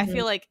know. Like I Mhm.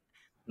 feel like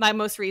my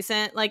most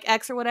recent like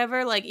ex or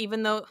whatever, like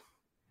even though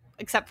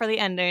except for the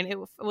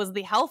ending, was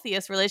the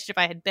healthiest relationship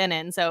I had been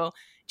in. So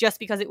just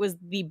because it was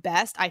the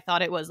best, I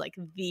thought it was like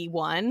the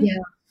one.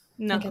 Yeah,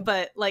 I No, get that.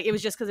 but like it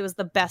was just because it was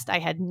the best I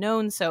had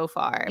known so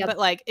far. Yep. But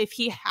like if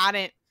he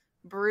hadn't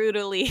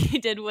brutally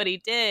did what he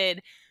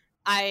did,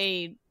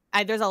 I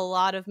there's a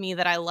lot of me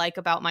that I like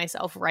about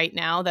myself right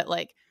now that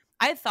like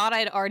I thought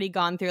I'd already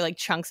gone through like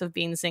chunks of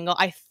being single.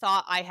 I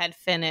thought I had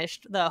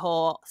finished the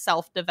whole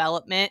self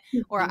development,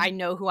 or I Mhm.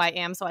 know who I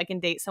am so I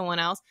can date someone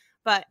else.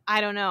 But I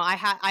don't know. I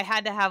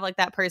had to have like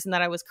that person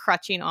that I was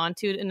crutching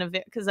onto in a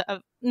because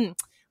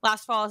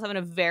last fall I was having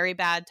a very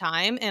bad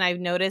time, and I've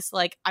noticed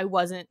like I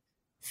wasn't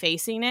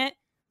facing it.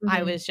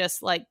 I Mhm. was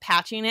just like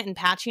patching it and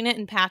patching it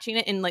and patching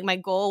it. And like my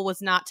goal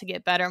was not to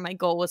get better. My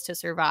goal was to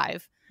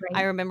survive.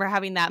 I Right. remember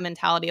having that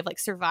mentality of like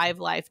survive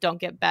life, don't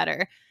get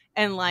better.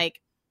 And like,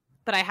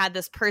 but I had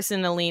this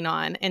person to lean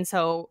on. And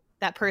so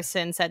that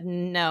person said,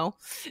 no,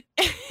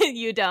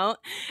 you don't.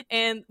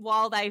 And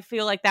while I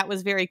feel like that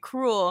was very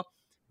cruel,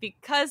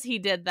 because he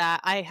did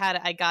that, I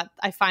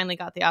finally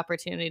got the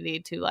opportunity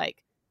to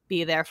like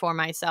be there for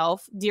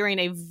myself during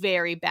a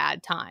very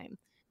bad time,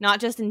 not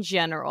just in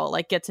general,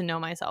 like get to know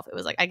myself. It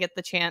was like I get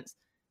the chance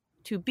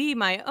to be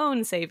my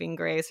own saving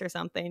grace or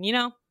something, you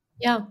know?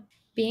 Yeah.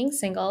 Being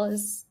single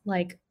is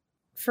like,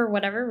 for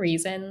whatever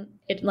reason,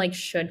 it like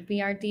should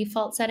be our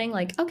default setting.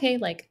 Like, okay,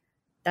 like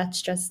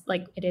that's just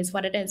like it is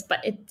what it is. But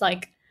it's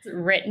like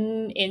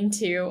written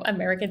into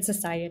American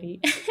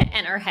society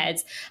and our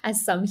heads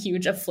as some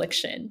huge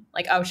affliction.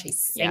 Like, oh, she's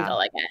Yeah. single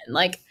again.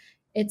 Like,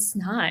 it's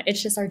not.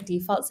 It's just our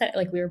default set.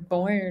 Like, we were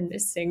born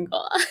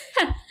single.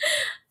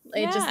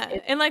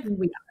 It's and like who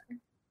we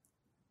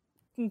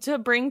to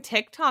bring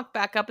TikTok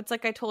back up, it's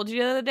like I told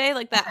you the other day,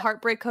 like that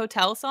Heartbreak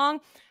Hotel song.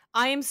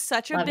 I am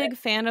such a Love big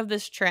fan of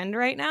this trend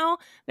right now.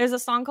 There's a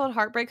song called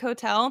Heartbreak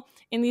Hotel,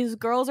 and these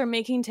girls are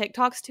making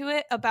TikToks to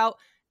it about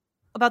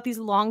these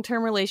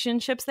long-term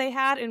relationships they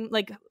had and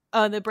like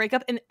the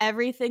breakup and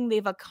everything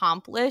they've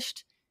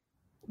accomplished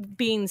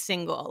being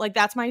single. Like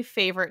that's my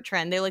favorite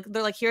trend. They're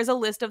like, here's a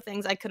list of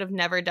things I could have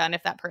never done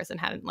if that person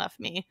hadn't left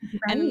me. Right.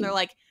 And then they're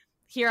like,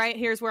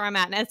 here's where I'm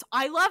at. And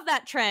I love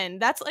that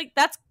trend. That's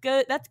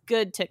good. That's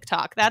good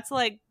TikTok. That's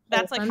like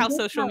how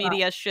social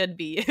media should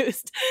be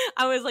used.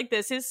 I was like,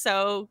 this is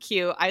so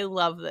cute. I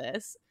love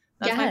this.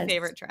 That's my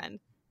favorite trend.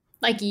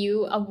 Like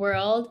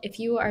if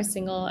you are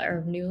single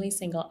or newly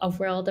single, a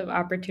world of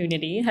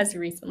opportunity has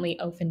recently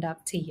opened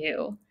up to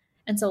you.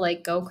 And so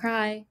like, go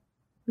cry,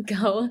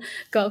 go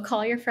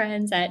call your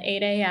friends at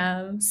 8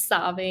 a.m.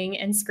 sobbing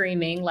and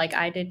screaming like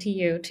I did to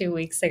you 2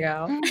 weeks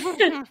ago.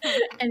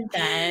 And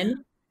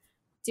then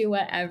do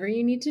whatever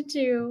you need to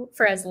do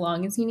for as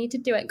long as you need to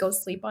do it. Go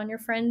sleep on your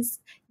friends'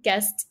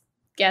 guest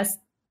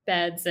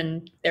beds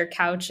and their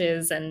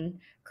couches and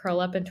curl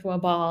up into a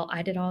ball.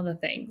 I did all the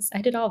things.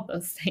 I did all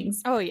those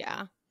things. Oh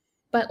yeah.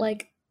 But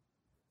like,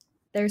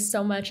 there's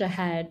so much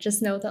ahead.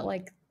 Just know that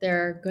like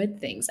there are good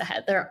things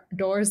ahead. There are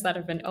doors that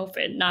have been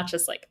opened, not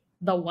just like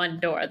the one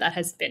door that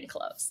has been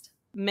closed.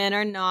 Men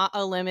are not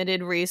a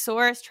limited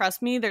resource.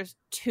 Trust me, there's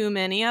too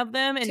many of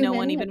them and no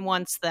one even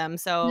wants them.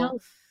 So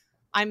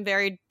I'm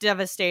very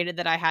devastated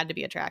that I had to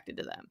be attracted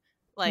to them.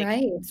 Like,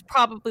 it's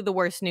probably the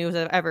worst news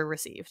I've ever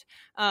received.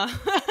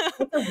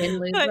 It's a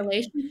win-lose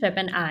relationship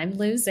and I'm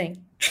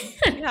losing.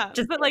 Yeah,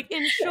 but like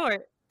in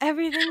short,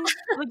 everything,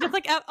 just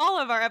like all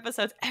of our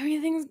episodes,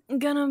 everything's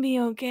gonna be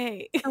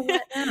okay. So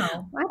what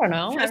now? I don't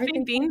know. Trust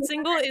me, being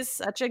single is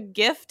such a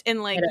gift,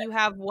 and like you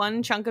have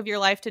one chunk of your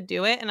life to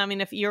do it. And I mean,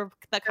 if you're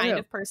the kind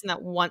of person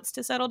that wants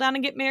to settle down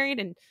and get married,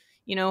 and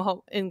you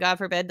know, and God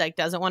forbid, like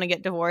doesn't want to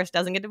get divorced,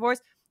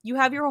 you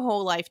have your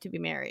whole life to be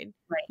married.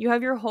 Right. You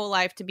have your whole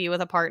life to be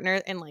with a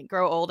partner and like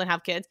grow old and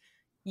have kids.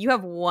 You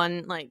have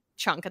one like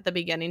chunk at the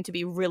beginning to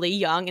be really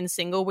young and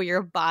single where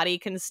your body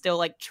can still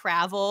like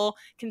travel,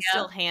 can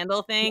still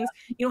handle things.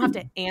 You don't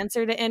have to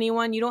answer to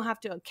anyone. You don't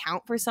have to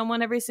account for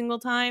someone every single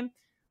time.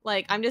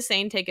 Like, I'm just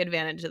saying, take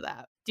advantage of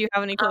that. Do you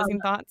have any closing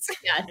thoughts?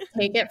 Yeah,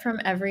 take it from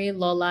every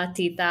Lola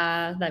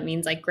Tita, that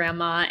means like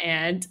grandma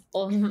and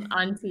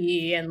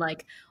auntie and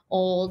like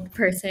old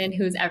person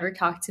who's ever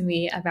talked to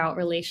me about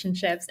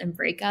relationships and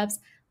breakups.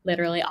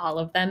 Literally all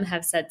of them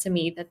have said to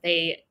me that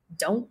they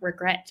don't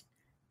regret.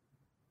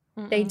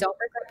 They don't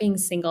regret being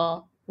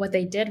single. What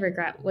they did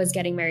regret was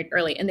getting married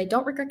early. And they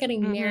don't regret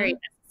getting married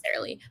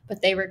necessarily,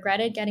 but they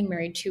regretted getting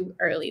married too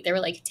early. They were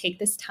like, take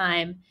this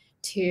time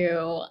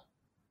to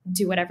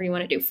do whatever you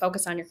want to do.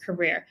 Focus on your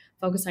career,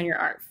 focus on your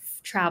art,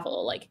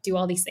 travel, like do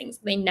all these things.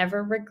 They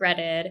never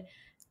regretted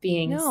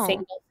being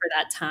single for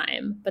that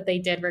time, but they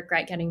did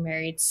regret getting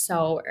married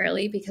so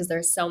early because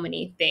there's so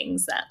many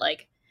things that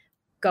like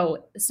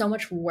go, so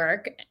much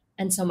work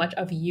and so much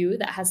of you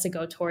that has to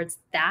go towards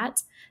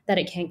that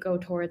it can't go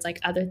towards like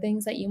other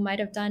things that you might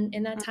have done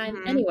in that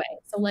time anyway.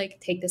 So like,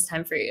 take this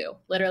time for you.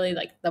 Literally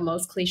like the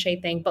most cliche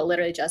thing, but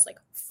literally just like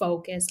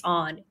focus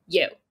on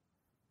you.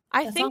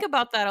 I think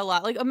about that a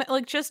lot.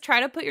 Like just try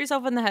to put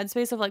yourself in the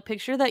headspace of like,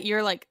 picture that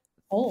you're like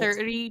old.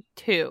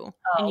 32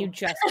 and you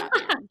just got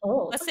married.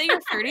 Let's say you're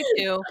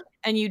 32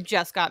 and you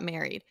just got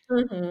married.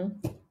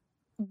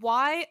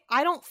 Why?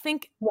 I don't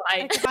think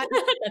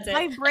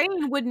my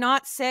brain would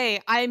not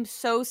say, I'm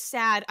so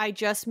sad I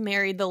just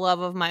married the love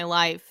of my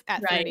life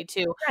at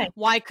 32.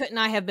 Why couldn't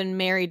I have been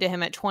married to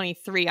him at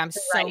 23? I'm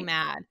so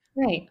mad.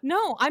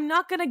 No, I'm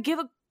not going to give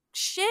a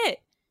shit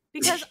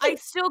because I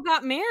still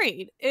got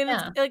married. And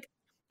it's like,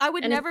 I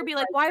would never be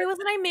like, why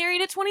wasn't I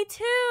married at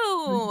 22?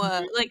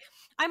 Like,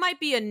 I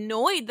might be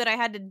annoyed that I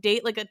had to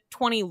date like a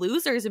 20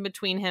 losers in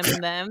between him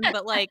and them,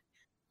 but like,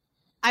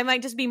 I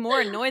might just be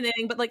more annoyed than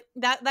anything. But like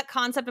that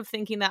concept of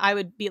thinking that I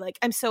would be like,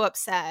 I'm so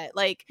upset.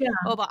 Like,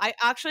 oh, but I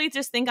actually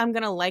just think I'm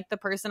going to like the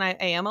person I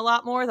am a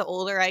lot more the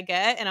older I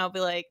get. And I'll be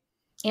like,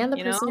 and the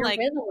person you're with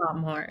a lot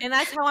more. And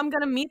that's how I'm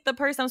going to meet the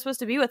person I'm supposed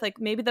to be with. Like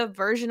maybe the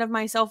version of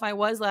myself I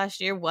was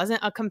last year wasn't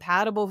a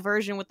compatible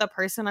version with the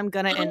person I'm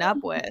going to end up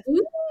with.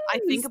 I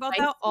think about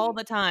that all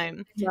the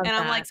time. And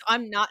I'm like, so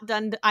I'm not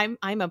done.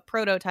 I'm a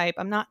prototype.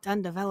 I'm not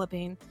done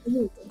developing.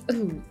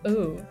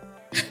 Ooh.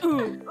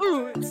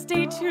 Ooh,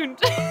 stay tuned.